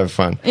is a lot of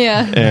fun.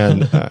 Yeah.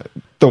 And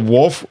the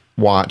Wolf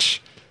Watch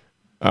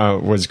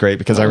was great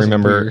because I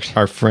remember weird.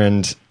 Our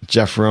friend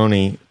Jeff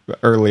Roney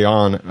early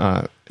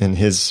on in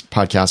his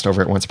podcast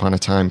over at Once Upon a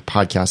Time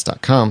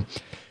podcast.com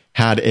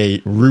had a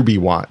Ruby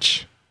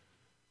watch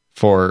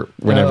for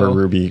whenever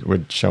Ruby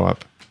would show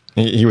up.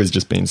 He was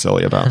just being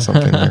silly about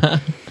something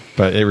there.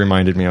 But it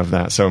reminded me of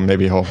that, so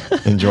maybe he'll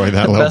enjoy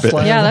that a little bit.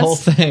 Yeah, the that's whole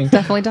thing.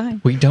 Definitely dying.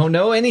 We don't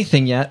know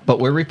anything yet, but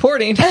we're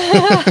reporting.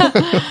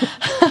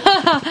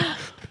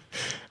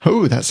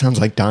 Oh, that sounds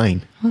like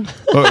dying.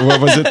 What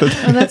was it?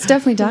 That's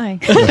definitely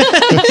dying.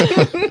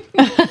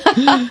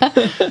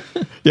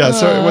 Yeah,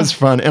 so it was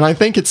fun. And I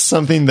think it's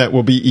something that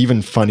will be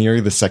even funnier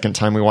the second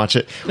time we watch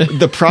it.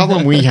 The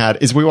problem we had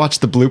is we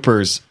watched the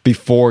bloopers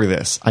before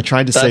this. I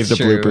tried to save the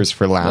bloopers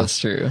for last. That's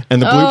true.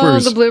 And the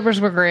bloopers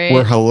were great.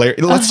 Were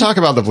hilarious. Let's talk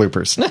about the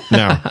bloopers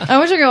now. I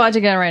wish I could watch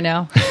again right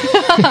now.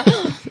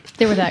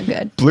 They were that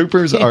good.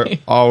 Bloopers are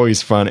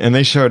always fun, and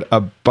they showed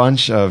a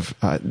bunch of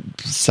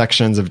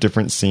sections of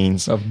different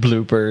scenes. Of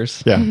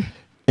bloopers. Yeah.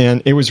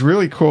 And it was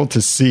really cool to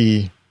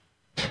see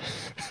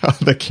how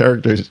the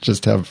characters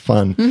just have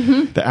fun.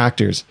 Mm-hmm. The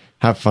actors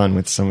have fun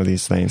with some of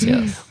these things.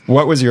 Yes.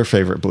 What was your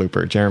favorite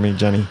blooper, Jeremy,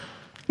 Jenny?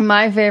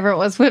 My favorite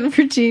was when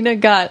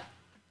Regina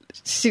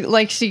she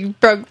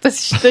broke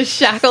the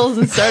shackles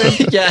and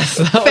started Yes,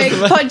 fake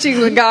punching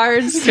the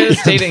guards. Could have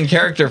stayed in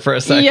character for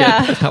a second.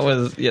 Yeah. That's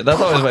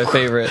always my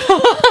favorite.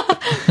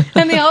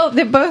 And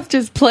they both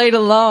just played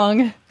along.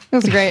 It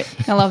was great.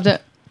 I loved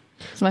it.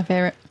 It's my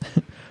favorite.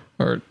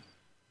 Or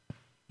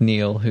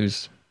Neil,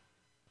 whose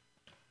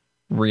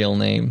real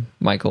name,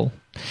 Michael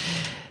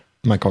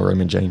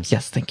Raymond James.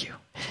 Yes, thank you.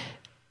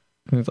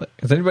 He's like,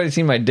 has anybody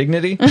seen my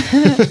dignity?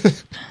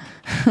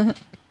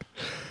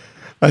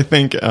 I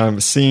think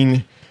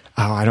seeing,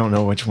 I don't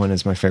know which one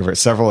is my favorite.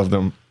 Several of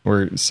them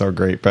were so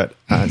great, but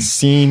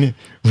seeing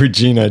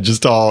Regina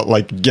just all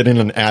like getting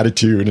an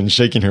attitude and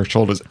shaking her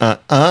shoulders.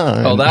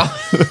 Oh,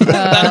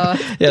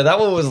 that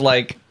one was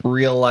like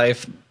real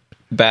life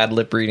bad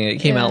lip reading. It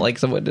came out like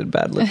someone did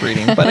bad lip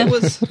reading, but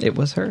it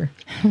was her.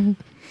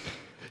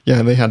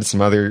 Yeah, they had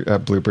some other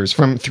bloopers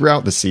from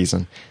throughout the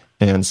season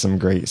and some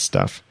great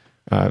stuff.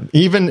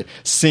 Even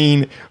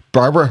seeing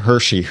Barbara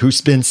Hershey,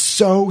 who's been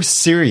so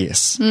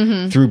serious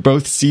through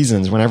both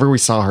seasons, whenever we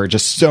saw her,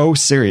 just so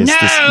serious,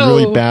 this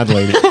really bad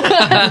lady.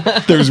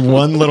 There's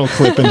one little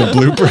clip in the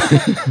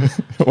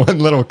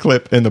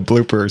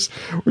bloopers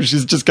where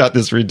she's just got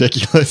this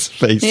ridiculous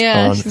face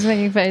on. She's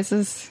making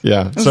faces.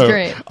 Yeah, it was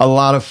great. A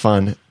lot of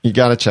fun. You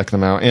got to check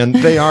them out. And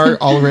they are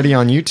already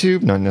on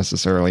YouTube, not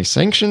necessarily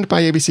sanctioned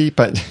by ABC,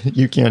 but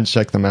you can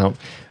check them out.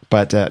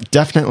 But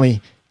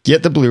definitely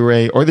get the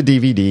Blu-ray or the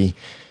DVD,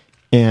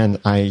 and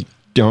I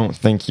don't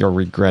think you'll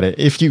regret it.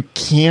 If you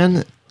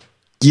can,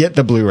 get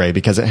the Blu-ray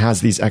because it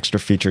has these extra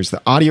features, the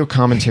audio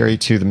commentary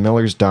to The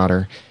Miller's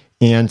Daughter,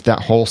 and that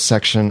whole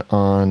section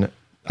on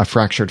a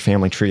fractured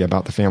family tree,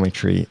 about the family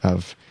tree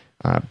of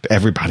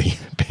everybody,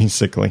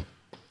 basically.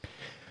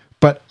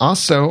 But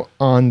also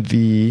on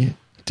the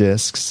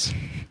discs,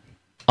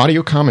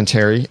 audio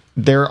commentary,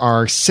 there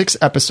are 6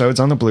 episodes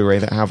on the Blu-ray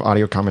that have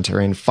audio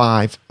commentary and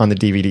 5 on the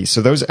DVD.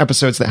 So those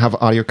episodes that have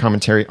audio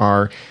commentary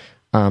are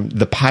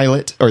the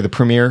pilot or the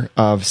premiere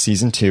of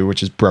season 2,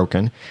 which is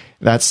Broken.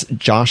 That's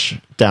Josh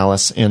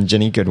Dallas and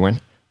Jenny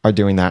Goodwin are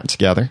doing that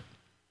together.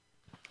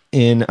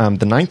 In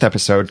the 9th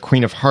episode,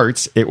 Queen of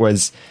Hearts, it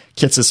was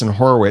Kitsis and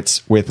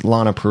Horowitz with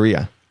Lana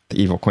Parrilla,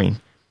 the evil queen.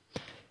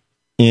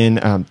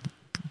 In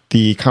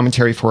the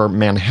commentary for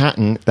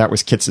Manhattan, that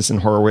was Kitsis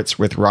and Horowitz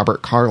with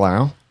Robert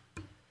Carlyle.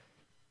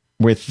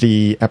 With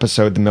the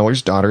episode The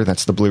Miller's Daughter,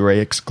 that's the Blu-ray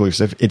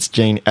exclusive, it's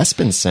Jane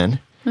Espenson.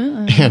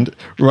 And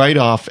right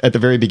off at the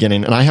very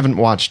beginning, and I haven't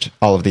watched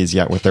all of these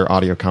yet with their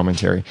audio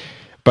commentary,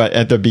 but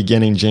at the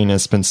beginning, Jane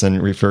Espenson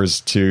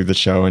refers to the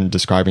show and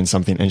describing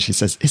something, and she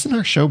says, "Isn't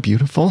our show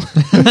beautiful?"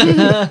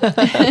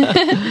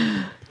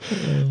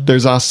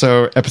 There's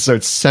also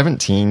episode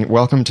 17,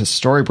 Welcome to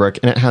Storybrooke,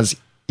 and it has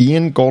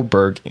Ian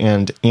Goldberg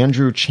and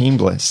Andrew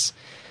Chambliss.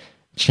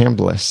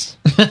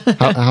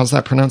 How's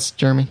that pronounced,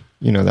 Jeremy?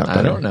 You know that better.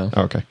 I don't know.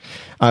 Okay.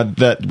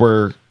 That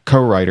were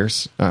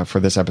co-writers for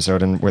this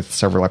episode and with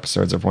several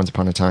episodes of Once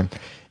Upon a Time.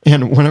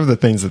 And one of the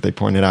things that they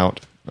pointed out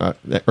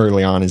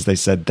early on is they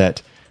said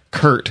that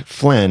Kurt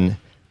Flynn,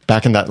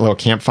 back in that little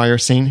campfire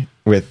scene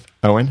with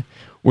Owen,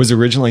 was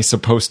originally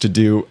supposed to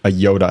do a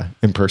Yoda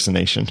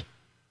impersonation.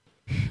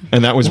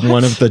 And that was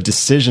one of the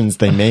decisions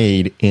they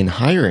made in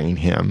hiring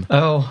him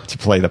to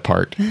play the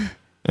part.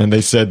 And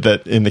they said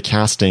that in the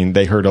casting,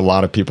 they heard a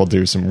lot of people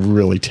do some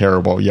really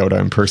terrible Yoda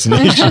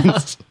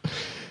impersonations.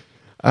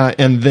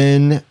 And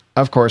then,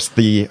 of course,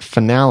 the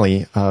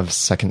finale of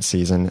second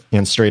season,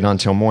 and Straight On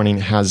Till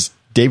Morning, has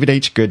David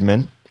H.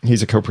 Goodman,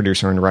 he's a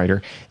co-producer and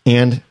writer,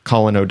 and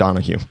Colin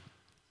O'Donoghue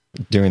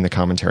doing the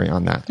commentary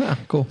on that.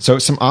 Cool. So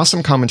some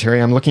awesome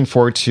commentary. I'm looking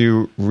forward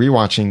to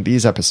rewatching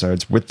these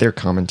episodes with their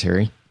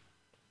commentary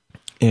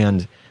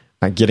and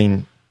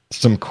getting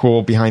some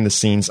cool behind the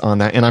scenes on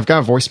that. And I've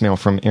got a voicemail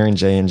from Aaron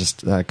J. in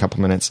just a couple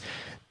minutes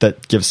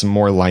that gives some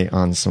more light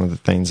on some of the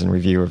things and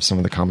review of some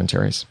of the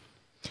commentaries.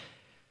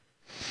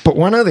 But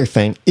one other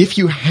thing, if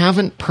you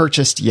haven't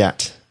purchased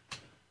yet,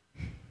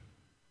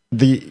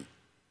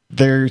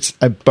 there's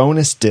a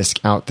bonus disc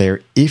out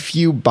there if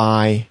you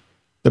buy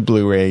the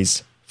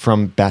Blu-rays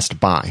from Best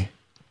Buy.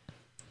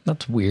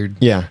 That's weird.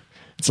 Yeah.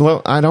 It's a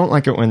little, I don't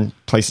like it when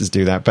places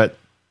do that, but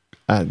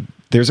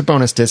there's a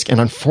bonus disc, and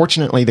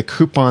unfortunately the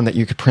coupon that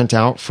you could print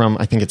out from,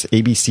 I think it's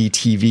ABC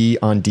TV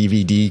on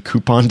DVD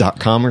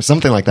coupon.com or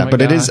something like that, but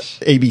it is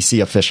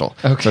ABC official.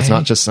 Okay. So it's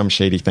not just some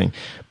shady thing.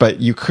 But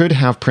you could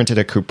have printed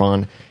a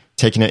coupon,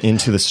 taken it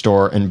into the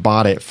store, and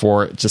bought it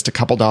for just a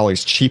couple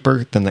dollars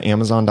cheaper than the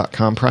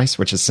Amazon.com price,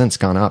 which has since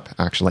gone up,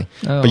 actually.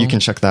 But you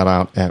can check that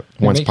out at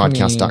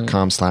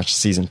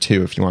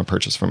oncepodcast.com/season2 if you want to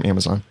purchase from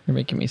Amazon. You're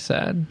making me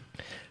sad.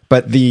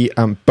 But the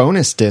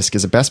bonus disc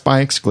is a Best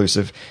Buy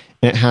exclusive,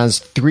 and it has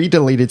 3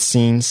 deleted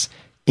scenes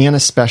and a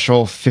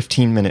special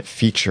 15-minute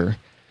feature.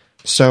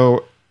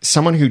 So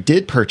someone who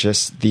did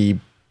purchase the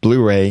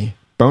Blu-ray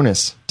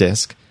bonus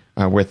disc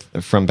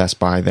from Best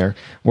Buy there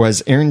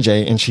was Erin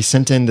J, and she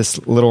sent in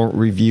this little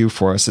review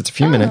for us. It's a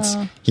few minutes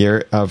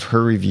here of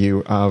her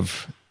review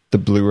of the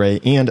Blu-ray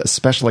and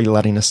especially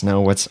letting us know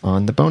what's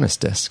on the bonus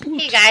disc.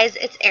 Hey guys,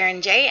 it's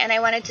Erin J, and I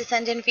wanted to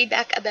send in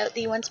feedback about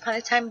the Once Upon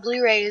a Time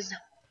Blu-rays.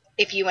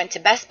 If you went to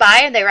Best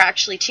Buy, they were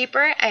actually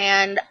cheaper,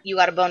 and you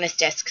got a bonus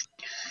disc.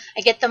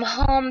 I get them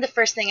home, the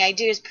first thing I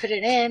do is put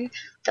it in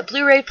the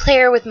Blu-ray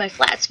player with my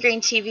flat screen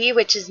TV,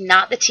 which is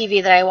not the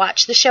TV that I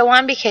watch the show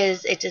on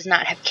because it does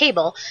not have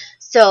cable.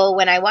 So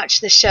when I watch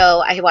the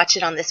show, I watch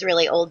it on this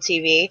really old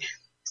TV.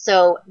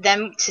 So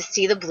then to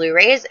see the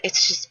Blu-rays,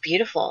 it's just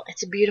beautiful.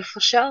 It's a beautiful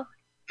show.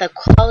 The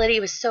quality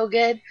was so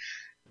good.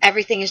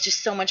 Everything is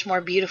just so much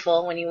more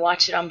beautiful when you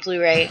watch it on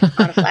Blu-ray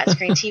on a flat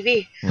screen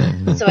TV.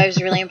 So I was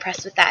really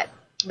impressed with that.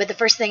 But the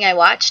first thing I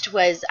watched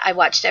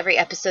every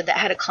episode that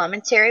had a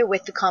commentary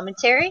with the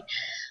commentary.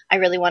 I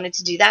really wanted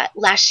to do that.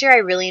 Last year I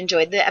really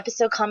enjoyed the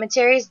episode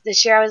commentaries.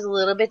 This year I was a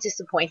little bit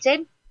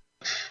disappointed.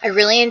 I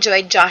really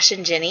enjoyed Josh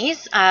and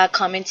Ginny's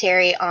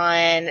commentary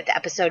on the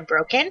episode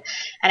Broken.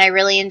 And I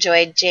really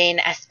enjoyed Jane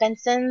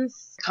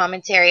Espenson's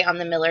commentary on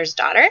The Miller's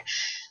Daughter.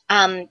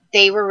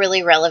 They were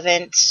really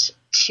relevant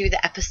to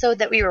the episode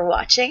that we were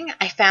watching.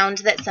 I found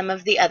that some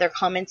of the other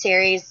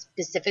commentaries,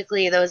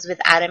 specifically those with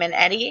Adam and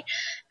Eddie,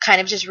 kind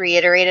of just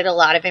reiterated a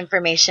lot of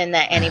information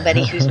that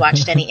anybody who's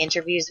watched any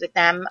interviews with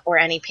them or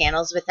any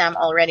panels with them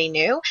already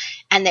knew,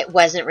 and that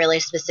wasn't really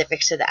specific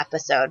to the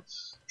episode.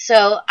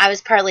 So I was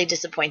partly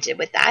disappointed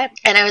with that,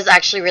 and I was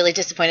actually really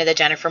disappointed that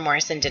Jennifer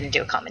Morrison didn't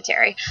do a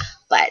commentary,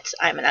 but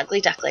I'm an ugly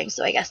duckling,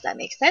 so I guess that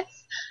makes sense.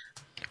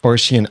 Or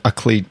is she an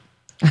ugly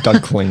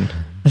duckling?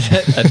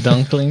 A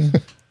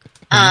dunkling?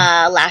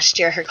 Last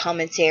year, her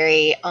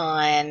commentary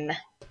on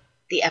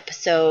the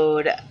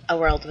episode A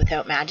World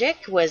Without Magic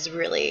was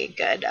really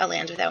good, A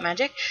Land Without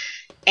Magic.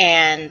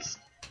 And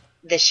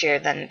this year,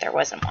 then there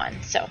wasn't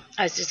one. So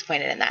I was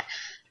disappointed in that.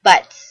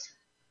 But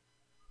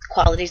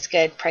quality's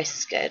good, price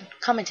is good,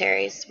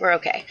 commentaries were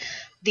okay.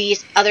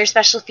 These other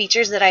special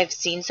features that I've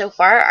seen so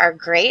far are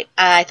great.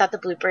 I thought the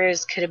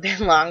bloopers could have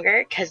been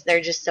longer because they're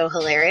just so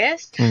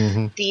hilarious.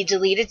 Mm-hmm. The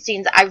deleted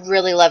scenes, I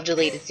really love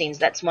deleted scenes.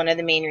 That's one of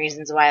the main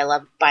reasons why I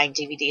love buying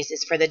DVDs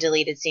is for the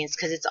deleted scenes,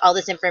 because it's all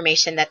this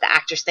information that the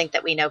actors think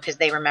that we know because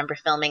they remember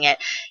filming it,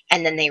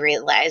 and then they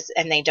realize,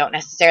 and they don't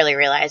necessarily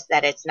realize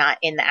that it's not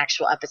in the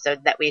actual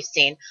episode that we've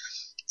seen.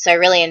 So I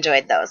really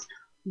enjoyed those.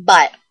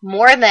 But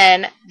more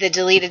than the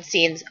deleted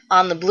scenes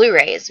on the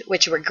Blu-rays,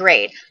 which were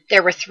great,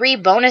 there were 3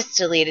 bonus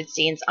deleted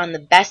scenes on the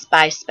Best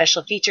Buy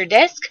special feature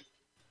disc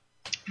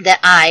that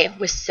I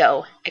was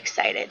so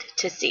excited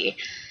to see.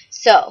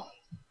 So,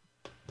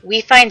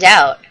 we find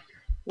out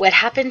what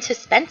happened to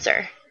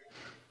Spencer,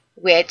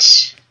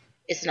 which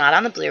is not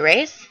on the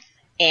Blu-rays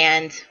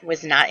and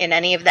was not in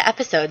any of the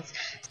episodes.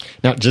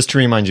 Now, just to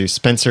remind you,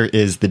 Spencer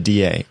is the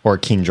DA, or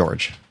King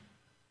George.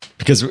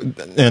 Because,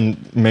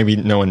 and maybe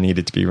no one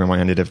needed to be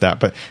reminded of that,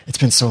 but it's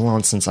been so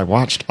long since I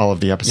watched all of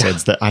the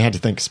episodes that I had to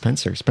think,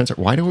 Spencer,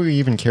 why do we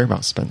even care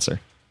about Spencer?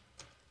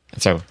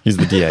 So, he's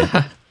the DA.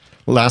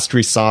 Last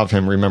we saw of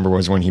him, remember,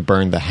 was when he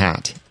burned the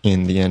hat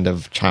in the end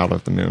of Child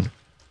of the Moon.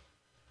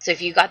 So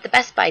if you got the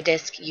Best Buy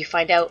disc, you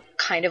find out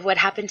kind of what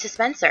happened to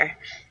Spencer.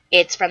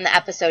 It's from the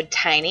episode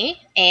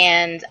Tiny,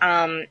 and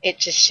it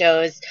just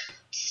shows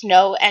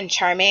Snow and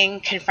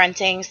Charming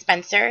confronting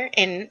Spencer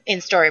in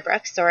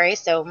Storybrooke,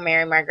 so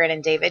Mary Margaret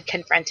and David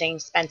confronting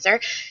Spencer,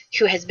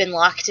 who has been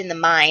locked in the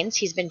mines.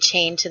 He's been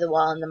chained to the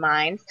wall in the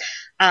mines.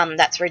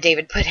 That's where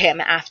David put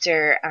him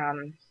after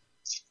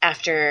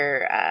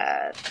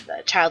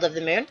the Child of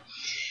the Moon.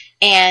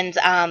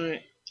 And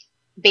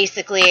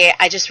basically,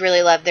 I just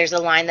really love, there's a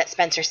line that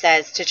Spencer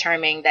says to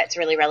Charming that's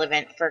really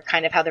relevant for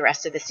kind of how the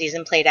rest of the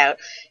season played out.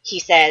 He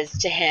says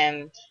to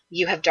him,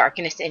 "You have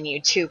darkness in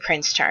you too,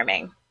 Prince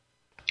Charming."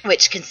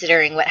 Which,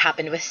 considering what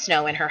happened with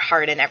Snow and her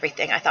heart and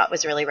everything, I thought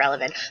was really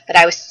relevant. But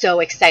I was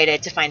so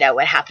excited to find out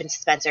what happened to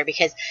Spencer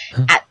because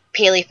at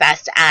Paley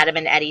Fest, Adam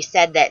and Eddie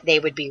said that they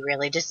would be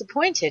really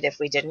disappointed if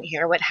we didn't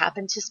hear what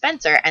happened to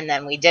Spencer, and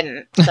then we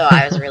didn't. So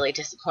I was really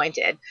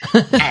disappointed,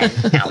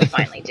 and now we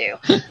finally do.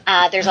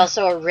 There's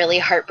also a really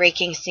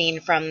heartbreaking scene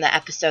from the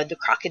episode The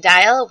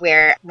Crocodile,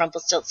 where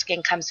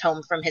Rumpelstiltskin comes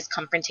home from his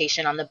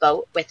confrontation on the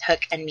boat with Hook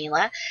and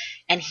Mila,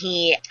 and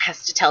he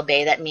has to tell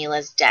Bay that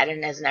Mila's dead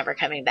and is never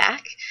coming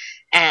back.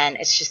 And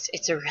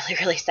it's a really,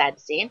 really sad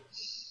scene.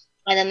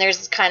 And then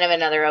there's kind of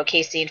another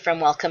okay scene from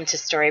Welcome to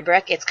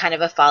Storybrooke. It's kind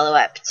of a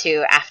follow-up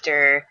to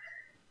after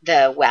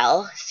the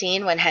well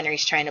scene when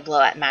Henry's trying to blow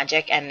out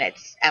magic, and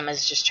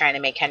Emma's just trying to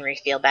make Henry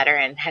feel better,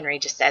 and Henry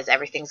just says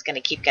everything's going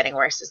to keep getting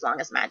worse as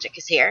long as magic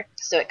is here.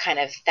 So it kind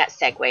of, that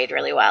segued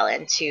really well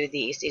into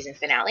the season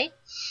finale.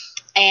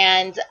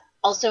 And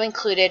also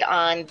included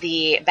on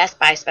the Best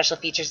Buy Special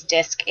Features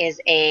disc is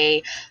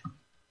a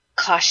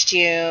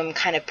costume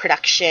kind of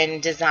production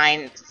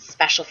design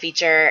special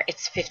feature.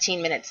 It's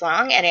 15 minutes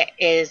long, and it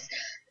is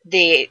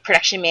the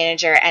production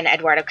manager and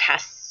Eduardo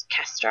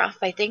Kastroff,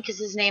 I think is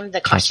his name,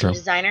 the costume Kastroff.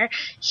 designer.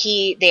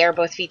 They are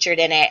both featured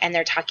in it, and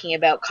they're talking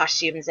about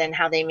costumes and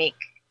how they make,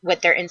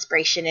 what their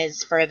inspiration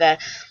is for the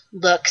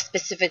look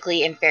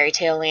specifically in Fairy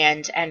Tale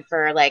Land, and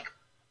for like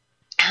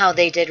how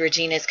they did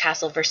Regina's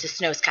castle versus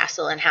Snow's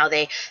castle, and how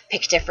they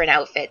pick different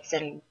outfits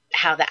and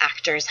how the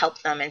actors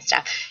helped them and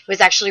stuff. It was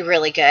actually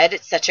really good.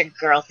 It's such a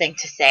girl thing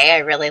to say. I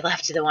really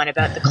loved the one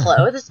about the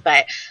clothes,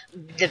 but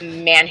the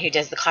man who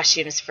does the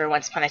costumes for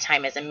Once Upon a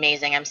Time is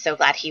amazing. I'm so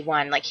glad he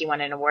won. Like, he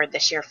won an award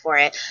this year for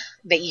it.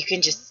 But you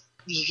can just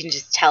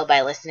tell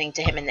by listening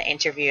to him in the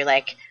interview,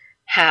 like,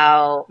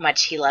 how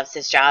much he loves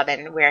his job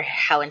and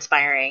how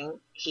inspiring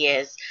he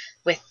is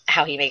with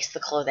how he makes the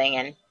clothing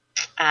and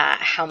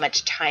how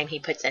much time he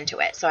puts into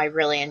it. So I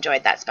really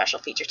enjoyed that special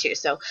feature too.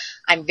 So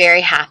I'm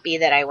very happy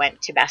that I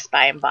went to Best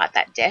Buy and bought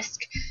that disc.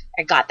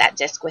 I got that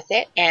disc with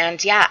it.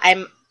 And yeah,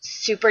 I'm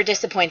super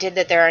disappointed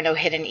that there are no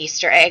hidden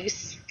Easter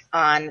eggs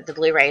on the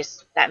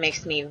Blu-rays. That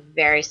makes me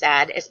very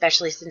sad,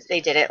 especially since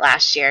they did it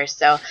last year.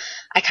 So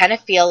I kind of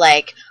feel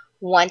like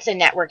once a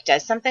network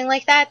does something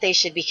like that, they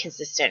should be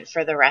consistent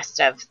for the rest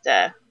of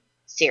the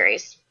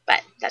series.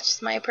 But that's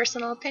just my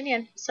personal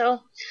opinion. So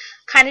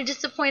kind of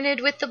disappointed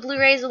with the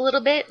Blu-rays a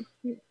little bit.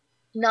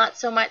 Not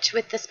so much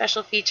with the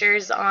special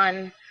features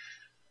on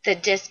the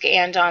disc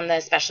and on the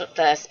special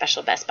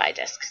Best Buy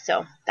disc.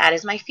 So that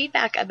is my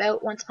feedback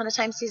about Once Upon a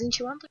Time Season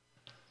 2 on Blu-ray.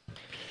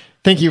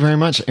 Thank you very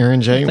much,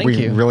 Aaron J. Thank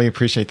you. Really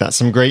appreciate that.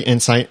 Some great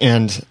insight.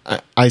 And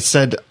I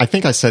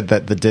think I said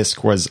that the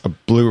disc was a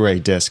Blu-ray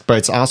disc, but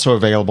it's also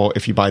available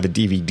if you buy the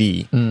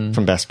DVD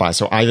from Best Buy.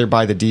 So either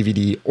buy the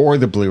DVD or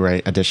the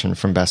Blu-ray edition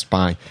from Best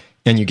Buy,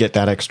 and you get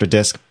that extra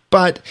disc.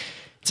 But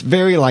it's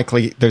very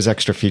likely those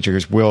extra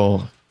features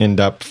will end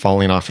up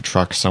falling off a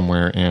truck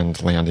somewhere and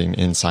landing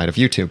inside of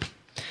YouTube.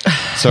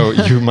 So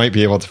you might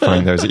be able to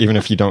find those even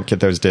if you don't get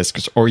those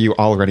discs, or you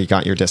already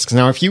got your discs.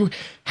 Now, if you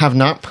have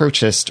not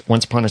purchased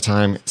Once Upon a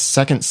Time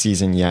second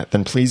season yet,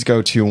 then please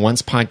go to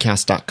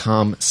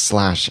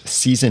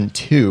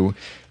oncepodcast.com/season2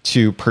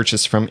 to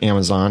purchase from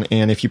Amazon.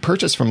 And if you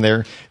purchase from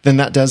there, then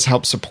that does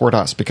help support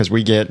us because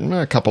we get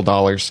a couple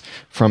dollars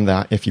from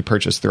that if you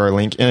purchase through our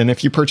link. And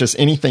if you purchase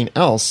anything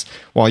else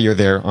while you're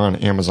there on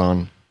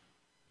Amazon,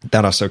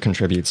 that also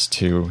contributes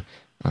to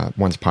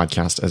Once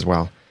Podcast as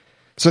well.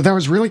 So that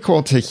was really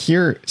cool to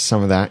hear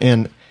some of that.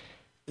 And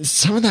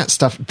some of that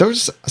stuff,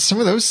 some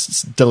of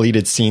those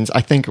deleted scenes,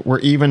 I think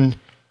would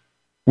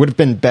have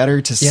been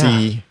better to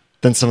see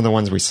than some of the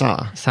ones we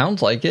saw.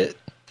 Sounds like it.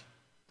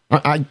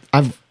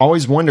 I've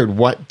always wondered,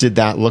 what did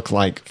that look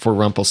like for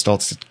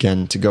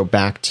Rumpelstiltskin to go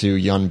back to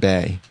Yun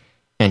Bei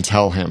and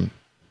tell him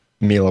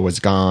Mila was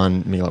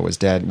gone, Mila was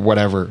dead,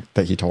 whatever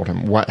that he told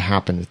him. What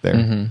happened there?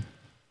 Mm-hmm.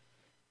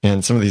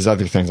 And some of these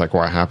other things, like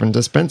what happened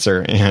to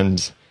Spencer,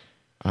 and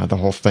the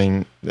whole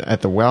thing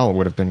at the well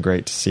would have been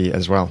great to see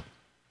as well.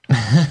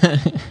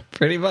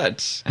 Pretty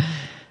much.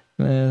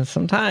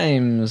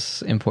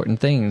 Sometimes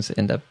important things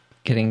end up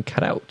getting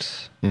cut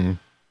out. Mm-hmm.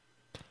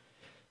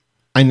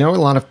 I know a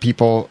lot of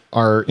people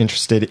are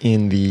interested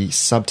in the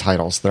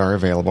subtitles that are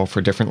available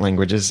for different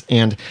languages,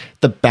 and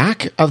the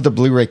back of the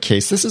Blu-ray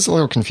case, this is a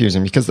little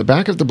confusing because the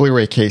back of the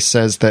Blu-ray case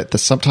says that the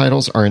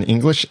subtitles are in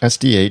English,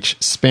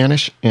 SDH,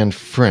 Spanish, and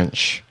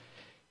French,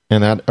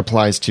 and that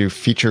applies to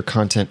feature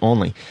content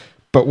only.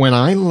 But when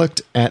I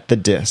looked at the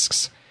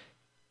discs,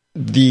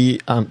 the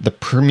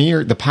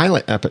premiere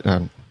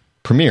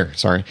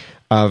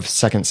of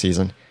second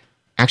season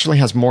actually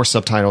has more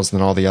subtitles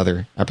than all the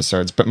other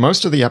episodes. But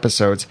most of the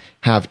episodes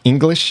have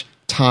English,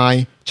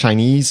 Thai,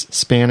 Chinese,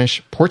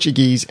 Spanish,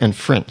 Portuguese, and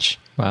French.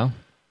 Wow.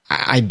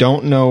 I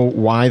don't know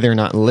why they're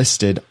not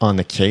listed on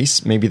the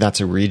case. Maybe that's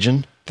a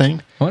region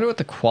thing. I wonder what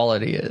the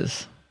quality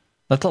is.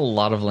 That's a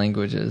lot of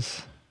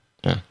languages.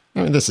 Yeah.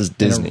 I mean, this is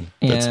Disney.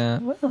 That's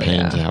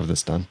paying to have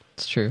this done.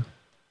 It's true.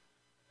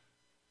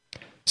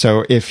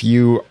 So if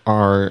you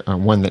are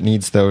one that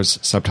needs those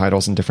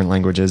subtitles in different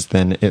languages,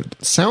 then it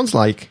sounds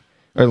like,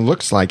 or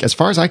looks like, as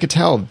far as I could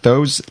tell,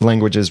 those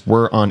languages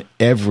were on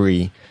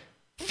every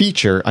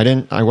feature.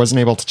 I wasn't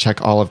able to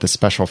check all of the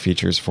special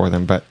features for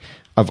them, but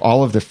of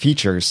all of the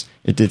features,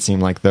 it did seem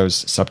like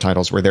those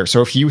subtitles were there.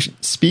 So if you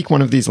speak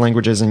one of these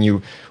languages and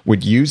you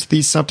would use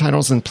these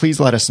subtitles, then please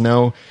let us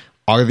know.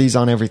 Are these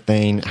on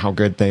everything? How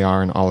good they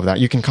are and all of that.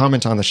 You can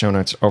comment on the show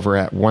notes over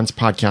at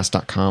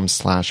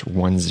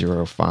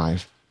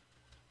oncepodcast.com/105.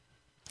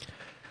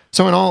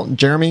 So in all,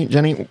 Jeremy,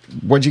 Jenny,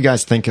 what did you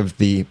guys think of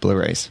the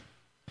Blu-rays?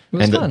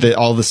 And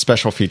all the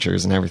special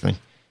features and everything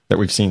that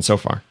we've seen so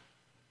far?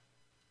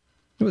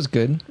 It was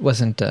good. It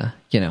wasn't,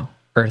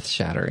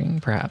 earth-shattering,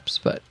 perhaps,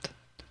 but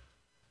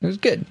it was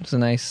good. It was a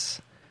nice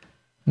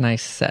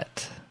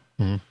set.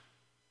 Mm-hmm.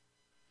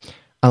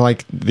 I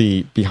like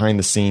the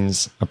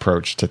behind-the-scenes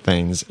approach to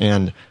things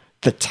and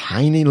the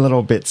tiny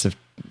little bits of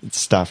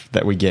stuff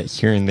that we get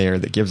here and there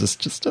that gives us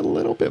just a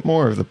little bit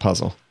more of the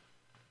puzzle.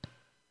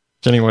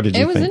 Jenny, what did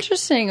you think? It was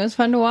interesting. It was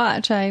fun to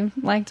watch. I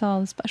liked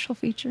all the special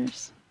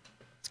features.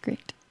 It's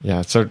great.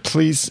 Yeah, so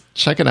please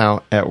check it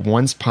out at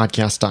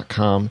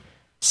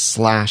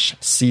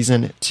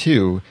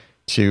oncepodcast.com/season2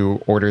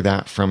 to order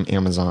that from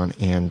Amazon,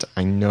 and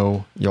I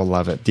know you'll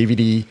love it.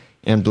 DVD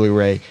and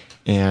Blu-ray,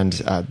 and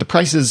the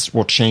prices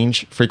will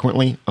change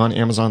frequently on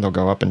Amazon. They'll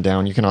go up and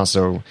down. You can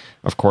also,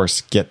 of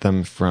course, get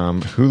them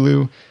from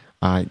Hulu.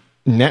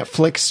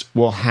 Netflix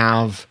will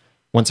have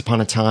Once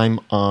Upon a Time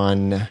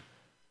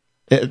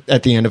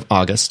at the end of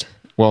August.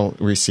 We'll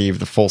receive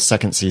the full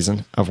second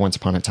season of Once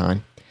Upon a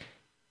Time.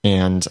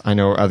 And I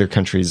know other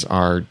countries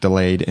are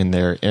delayed in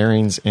their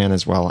airings, and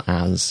as well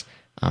as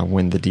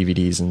when the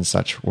DVDs and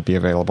such will be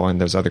available in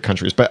those other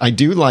countries. But I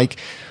do like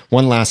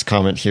one last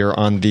comment here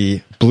on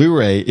the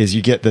Blu-ray is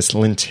you get this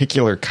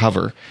lenticular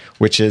cover,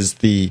 which is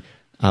the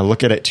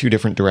look at it two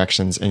different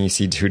directions and you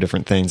see two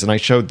different things. And I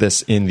showed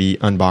this in the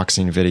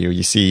unboxing video.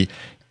 You see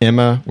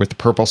Emma with the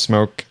purple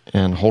smoke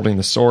and holding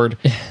the sword.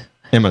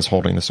 Emma's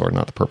holding the sword,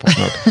 not the purple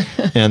smoke.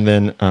 And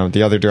then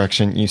the other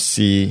direction, you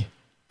see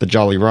the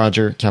Jolly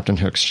Roger, Captain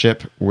Hook's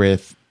ship,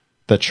 with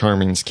the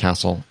Charming's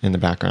castle in the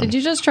background. Did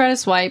you just try to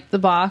swipe the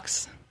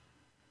box?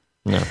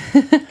 No.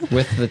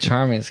 With the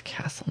Charming's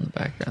castle in the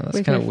background. That's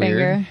With kind your of weird.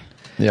 finger.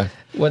 Yeah.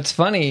 What's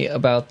funny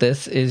about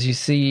this is you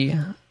see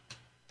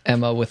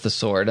Emma with the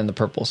sword and the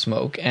purple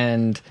smoke,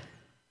 and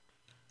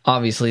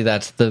obviously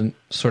that's the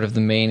sort of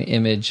the main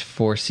image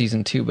for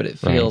season 2, but it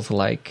feels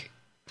like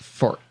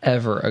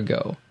forever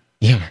ago.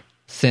 Yeah.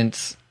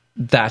 Since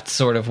that's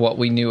sort of what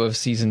we knew of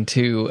season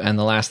 2, and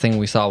the last thing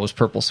we saw was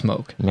purple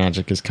smoke.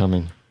 Magic is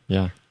coming.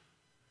 Yeah.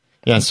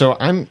 Yeah, so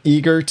I'm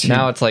eager to...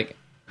 Now it's like,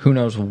 who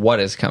knows what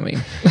is coming?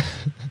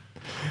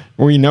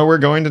 We know we're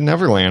going to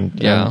Neverland.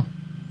 Yeah.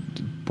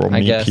 We'll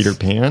meet Peter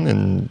Pan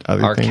and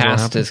other our things. Our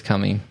cast is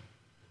coming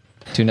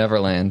to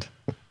Neverland.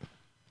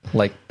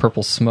 Like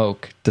purple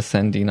smoke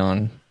descending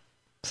on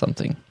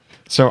something.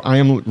 So I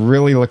am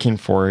really looking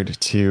forward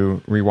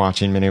to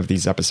rewatching many of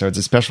these episodes,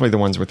 especially the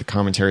ones with the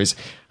commentaries.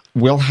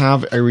 We'll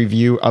have a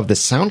review of the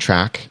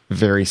soundtrack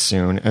very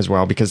soon as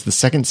well, because the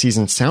second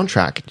season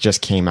soundtrack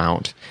just came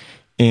out.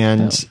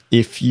 And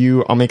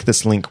I'll make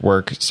this link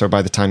work. So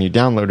by the time you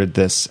downloaded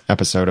this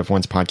episode of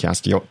Once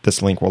Podcast,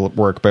 this link will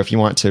work. But if you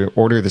want to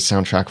order the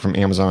soundtrack from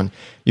Amazon,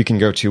 you can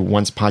go to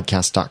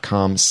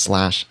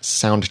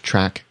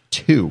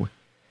oncepodcast.com/soundtrack2.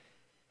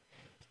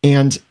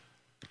 And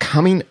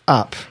coming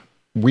up,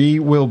 we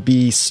will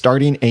be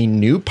starting a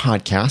new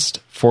podcast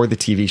for the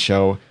TV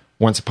show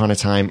Once Upon a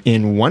Time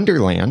in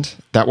Wonderland.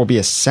 That will be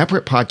a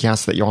separate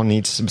podcast that y'all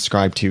need to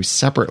subscribe to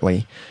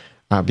separately.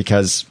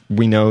 Because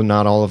we know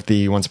not all of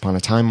the Once Upon a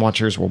Time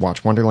watchers will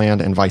watch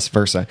Wonderland and vice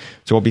versa.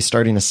 So we'll be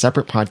starting a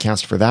separate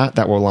podcast for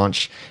that will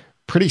launch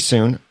pretty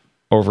soon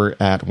over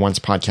at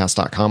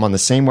oncepodcast.com on the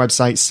same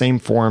website, same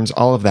forums,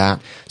 all of that.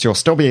 So you'll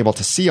still be able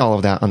to see all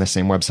of that on the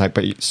same website,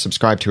 but you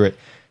subscribe to it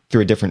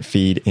through a different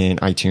feed in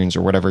iTunes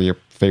or whatever your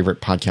favorite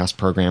podcast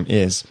program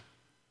is.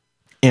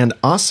 And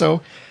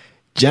also,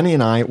 Jenny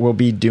and I will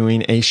be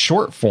doing a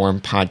short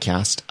form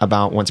podcast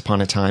about Once Upon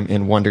a Time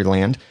in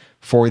Wonderland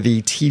for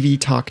the TV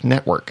Talk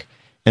Network.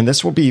 And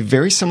this will be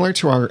very similar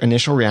to our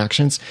initial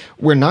reactions.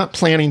 We're not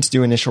planning to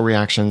do initial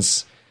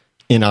reactions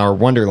in our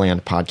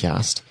Wonderland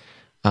podcast,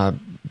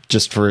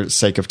 just for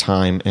sake of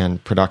time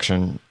and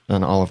production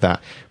and all of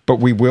that. But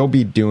we will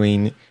be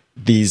doing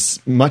these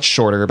much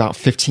shorter, about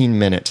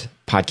 15-minute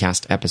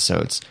podcast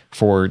episodes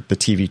for the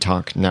TV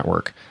Talk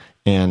Network.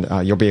 And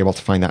you'll be able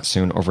to find that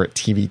soon over at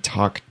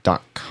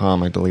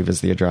tvtalk.com, I believe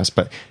is the address.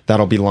 But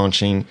that'll be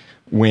launching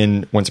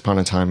when Once Upon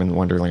a Time in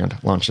Wonderland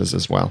launches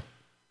as well.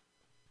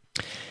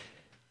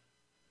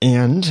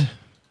 And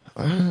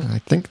I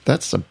think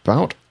that's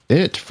about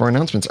it for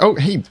announcements. Oh,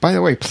 hey, by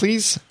the way,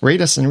 please rate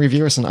us and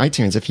review us on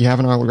iTunes if you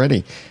haven't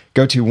already.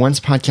 Go to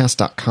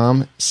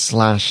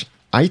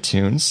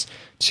oncepodcast.com/iTunes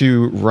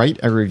to write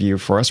a review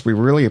for us. We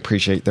really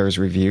appreciate those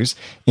reviews.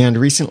 And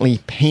recently,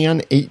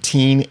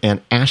 Pan18 and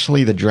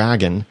Ashley the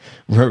Dragon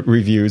wrote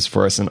reviews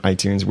for us in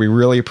iTunes. We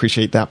really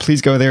appreciate that.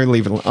 Please go there,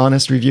 leave an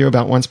honest review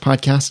about Once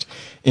Podcast.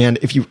 And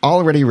if you've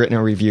already written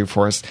a review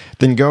for us,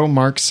 then go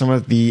mark some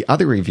of the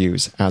other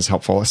reviews as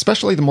helpful,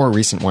 especially the more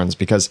recent ones,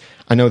 because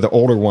I know the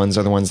older ones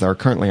are the ones that are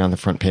currently on the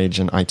front page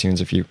in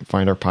iTunes if you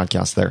find our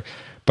podcast there.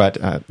 But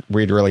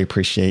we'd really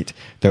appreciate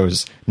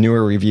those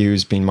newer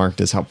reviews being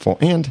marked as helpful.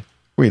 And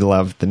we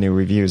love the new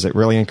reviews. It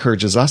really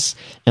encourages us,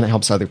 and it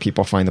helps other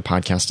people find the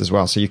podcast as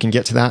well. So you can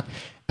get to that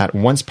at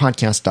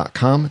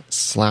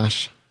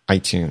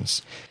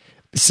oncepodcast.com/iTunes.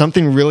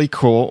 Something really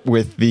cool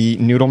with the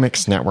Noodle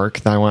Mix Network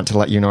that I want to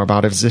let you know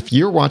about is if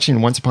you're watching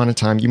Once Upon a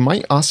Time, you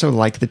might also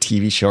like the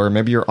TV show, or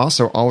maybe you're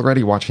also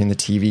already watching the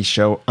TV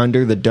show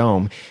Under the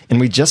Dome. And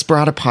we just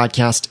brought a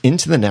podcast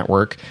into the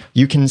network.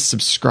 You can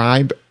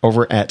subscribe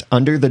over at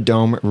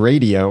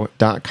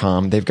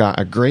underthedomeradio.com. They've got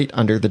a great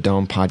Under the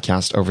Dome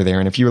podcast over there.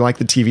 And if you like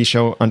the TV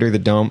show Under the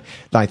Dome,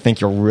 I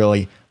think you'll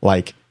really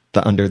like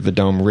the Under the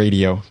Dome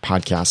radio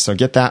podcast. So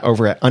get that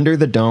over at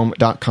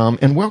underthedome.com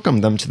and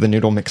welcome them to the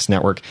Noodle Mix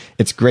Network.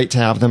 It's great to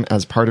have them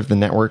as part of the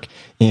network,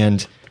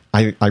 and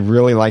I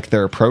really like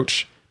their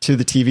approach to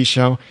the TV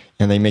show,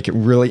 and they make it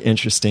really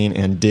interesting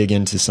and dig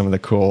into some of the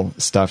cool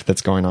stuff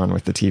that's going on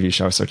with the TV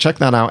show. So check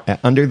that out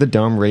at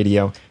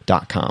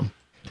underthedomeradio.com.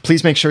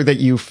 Please make sure that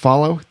you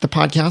follow the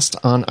podcast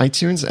on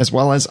iTunes as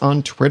well as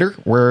on Twitter.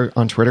 We're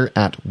on Twitter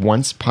at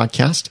Once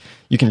Podcast.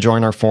 You can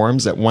join our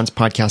forums at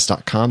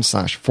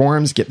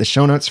oncepodcast.com/forums. Get the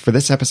show notes for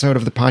this episode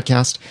of the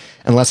podcast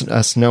and let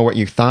us know what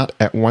you thought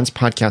at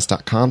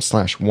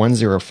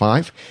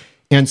oncepodcast.com/105.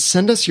 And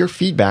send us your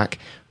feedback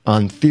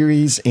on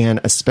theories, and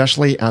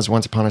especially as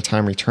Once Upon a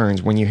Time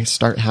returns, when you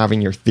start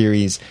having your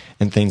theories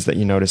and things that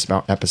you notice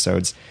about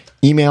episodes.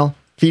 Email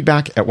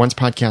feedback at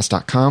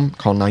oncepodcast.com,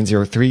 call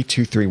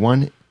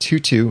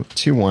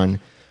 903-231-2221,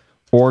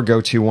 or go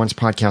to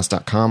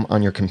oncepodcast.com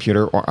on your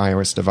computer or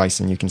iOS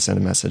device, and you can send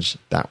a message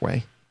that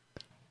way.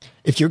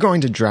 If you're going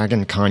to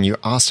Dragon Con, you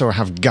also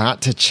have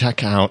got to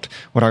check out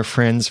what our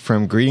friends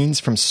from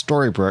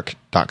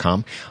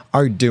greetingsfromstorybrooke.com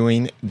are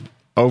doing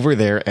over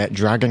there at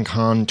Dragon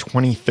Con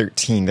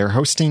 2013. They're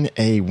hosting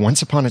a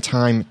Once Upon a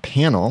Time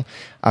panel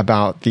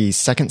about the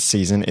second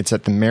season. It's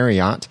at the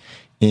Marriott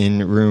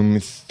in room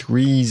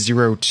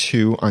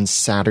 302 on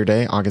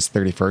Saturday, August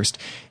 31st.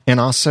 And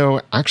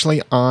also,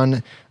 actually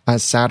on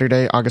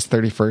Saturday, August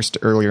 31st,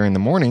 earlier in the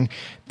morning,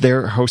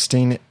 they're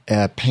hosting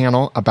a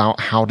panel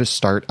about how to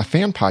start a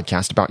fan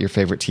podcast about your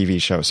favorite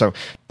TV show. So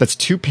that's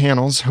 2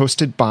 panels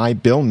hosted by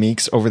Bill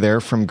Meeks over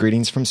there from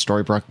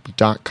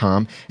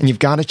greetingsfromstorybook.com. And you've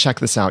got to check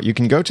this out. You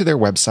can go to their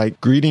website,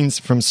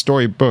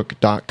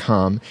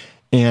 greetingsfromstorybook.com,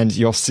 and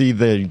you'll see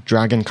the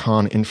Dragon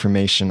Con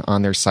information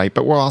on their site.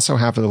 But we'll also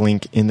have a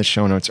link in the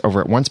show notes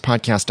over at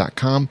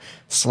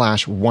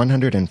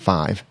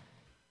oncepodcast.com/105.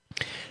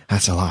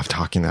 That's a lot of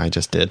talking that I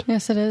just did.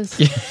 Yes, it is.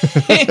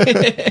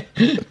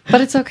 But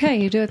it's okay.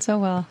 You do it so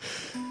well.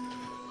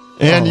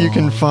 And you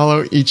can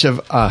follow each of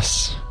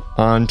us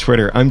on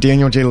Twitter. I'm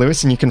Daniel J.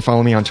 Lewis, and you can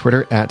follow me on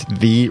Twitter at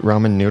The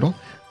Ramen Noodle.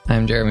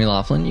 I'm Jeremy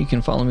Laughlin. You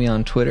can follow me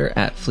on Twitter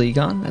at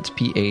Phlegon. That's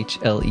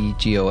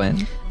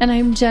PHLEGON. And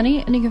I'm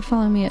Jenny, and you can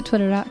follow me at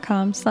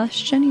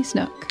twitter.com/Jenny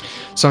Snook.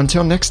 So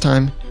until next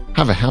time,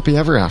 have a happy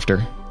ever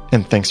after,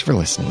 and thanks for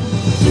listening.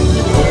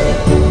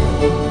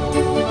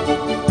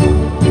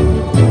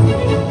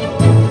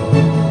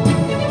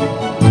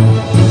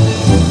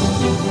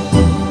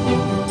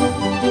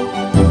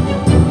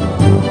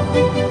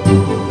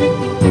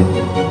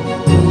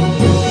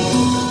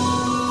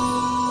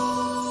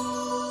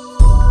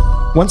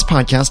 Once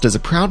Podcast is a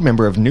proud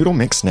member of Noodle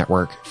Mix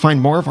Network. Find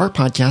more of our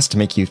podcasts to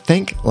make you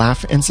think,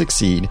 laugh, and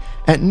succeed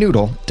at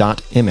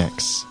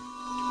noodle.mx.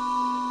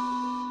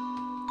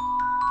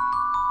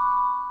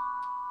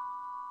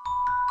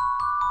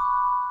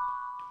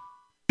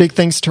 Big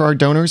thanks to our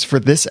donors for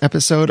this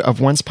episode of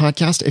Once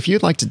Podcast. If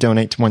you'd like to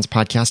donate to Once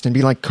Podcast and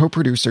be like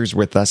co-producers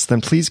with us, then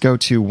please go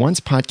to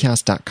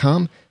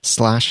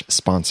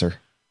oncepodcast.com/sponsor.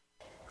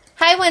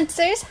 Hi,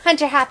 Oncers.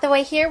 Hunter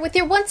Hathaway here with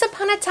your Once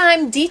Upon a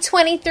Time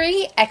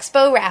D23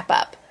 Expo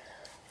wrap-up.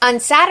 On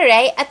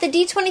Saturday at the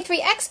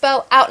D23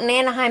 Expo out in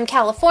Anaheim,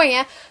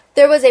 California,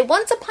 there was a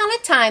Once Upon a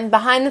Time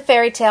Behind the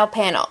Fairy Tale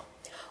panel.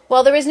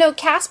 While there was no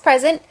cast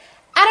present,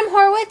 Adam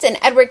Horowitz and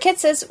Edward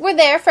Kitsis were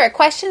there for a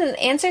question and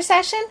answer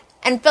session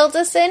and filled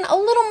us in a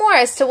little more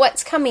as to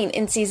what's coming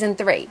in Season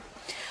 3.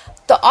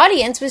 The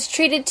audience was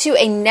treated to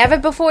a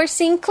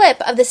never-before-seen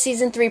clip of the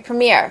Season 3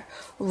 premiere.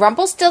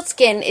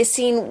 Rumpelstiltskin is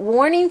seen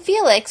warning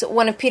Felix,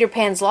 one of Peter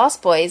Pan's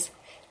Lost Boys,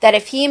 that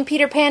if he and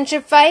Peter Pan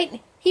should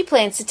fight, he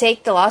plans to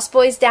take the Lost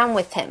Boys down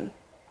with him.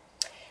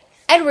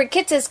 Edward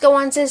Kitsis go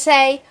on to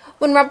say,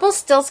 when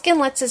Rumpelstiltskin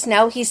lets us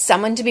know he's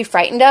someone to be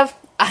frightened of,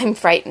 I'm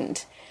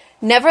frightened.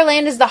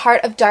 Neverland is the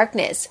heart of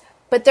darkness,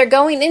 but they're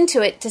going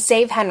into it to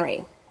save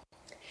Henry.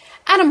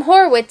 Adam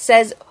Horowitz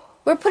says,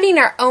 we're putting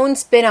our own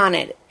spin on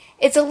it.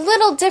 It's a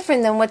little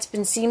different than what's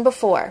been seen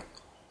before.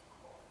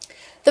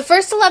 The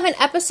first 11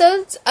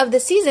 episodes of the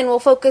season will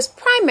focus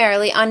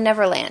primarily on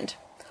Neverland.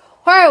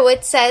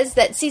 Horowitz says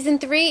that Season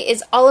 3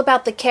 is all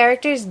about the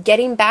characters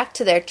getting back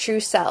to their true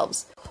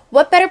selves.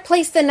 What better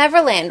place than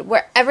Neverland,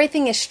 where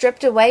everything is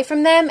stripped away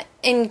from them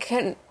and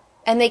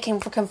they can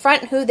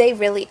confront who they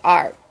really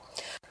are.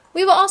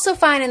 We will also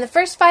find in the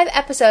first 5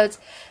 episodes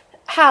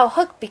how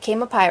Hook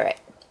became a pirate.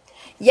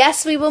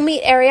 Yes, we will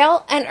meet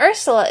Ariel, and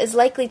Ursula is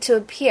likely to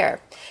appear.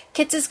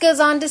 Kitsis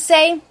goes on to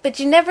say, but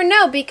you never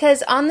know,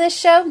 because on this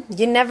show,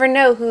 you never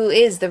know who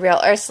is the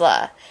real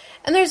Ursula.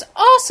 And there's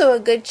also a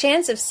good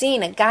chance of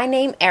seeing a guy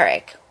named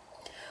Eric.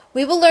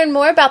 We will learn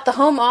more about the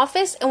home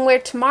office and where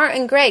Tamar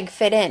and Greg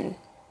fit in.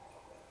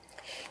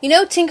 You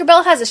know,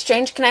 Tinkerbell has a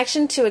strange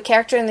connection to a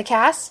character in the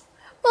cast?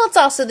 Well, it's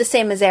also the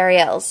same as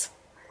Ariel's.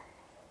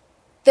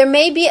 There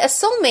may be a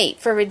soulmate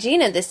for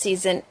Regina this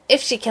season,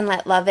 if she can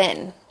let love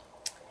in.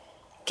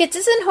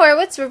 Kitsis and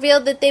Horowitz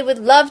revealed that they would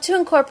love to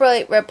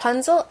incorporate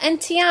Rapunzel and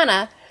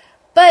Tiana,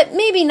 but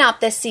maybe not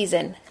this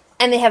season,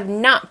 and they have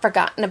not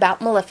forgotten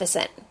about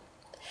Maleficent.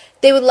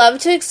 They would love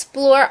to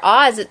explore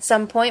Oz at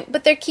some point,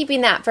 but they're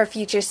keeping that for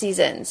future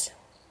seasons.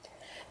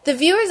 The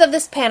viewers of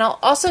this panel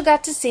also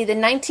got to see the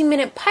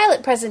 19-minute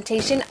pilot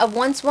presentation of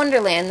Once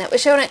Wonderland that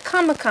was shown at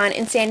Comic-Con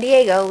in San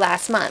Diego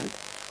last month.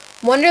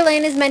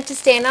 Wonderland is meant to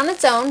stand on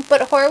its own,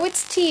 but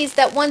Horowitz teased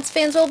that Once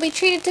fans will be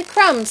treated to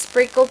crumbs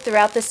sprinkled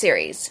throughout the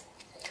series.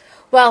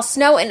 While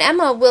Snow and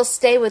Emma will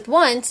stay with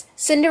Once,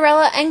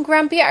 Cinderella and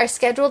Grumpy are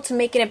scheduled to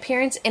make an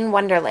appearance in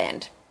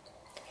Wonderland.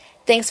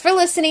 Thanks for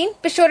listening.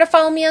 Be sure to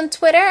follow me on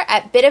Twitter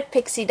at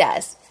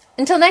BitOfPixieDoes.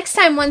 Until next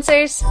time,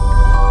 Oncers!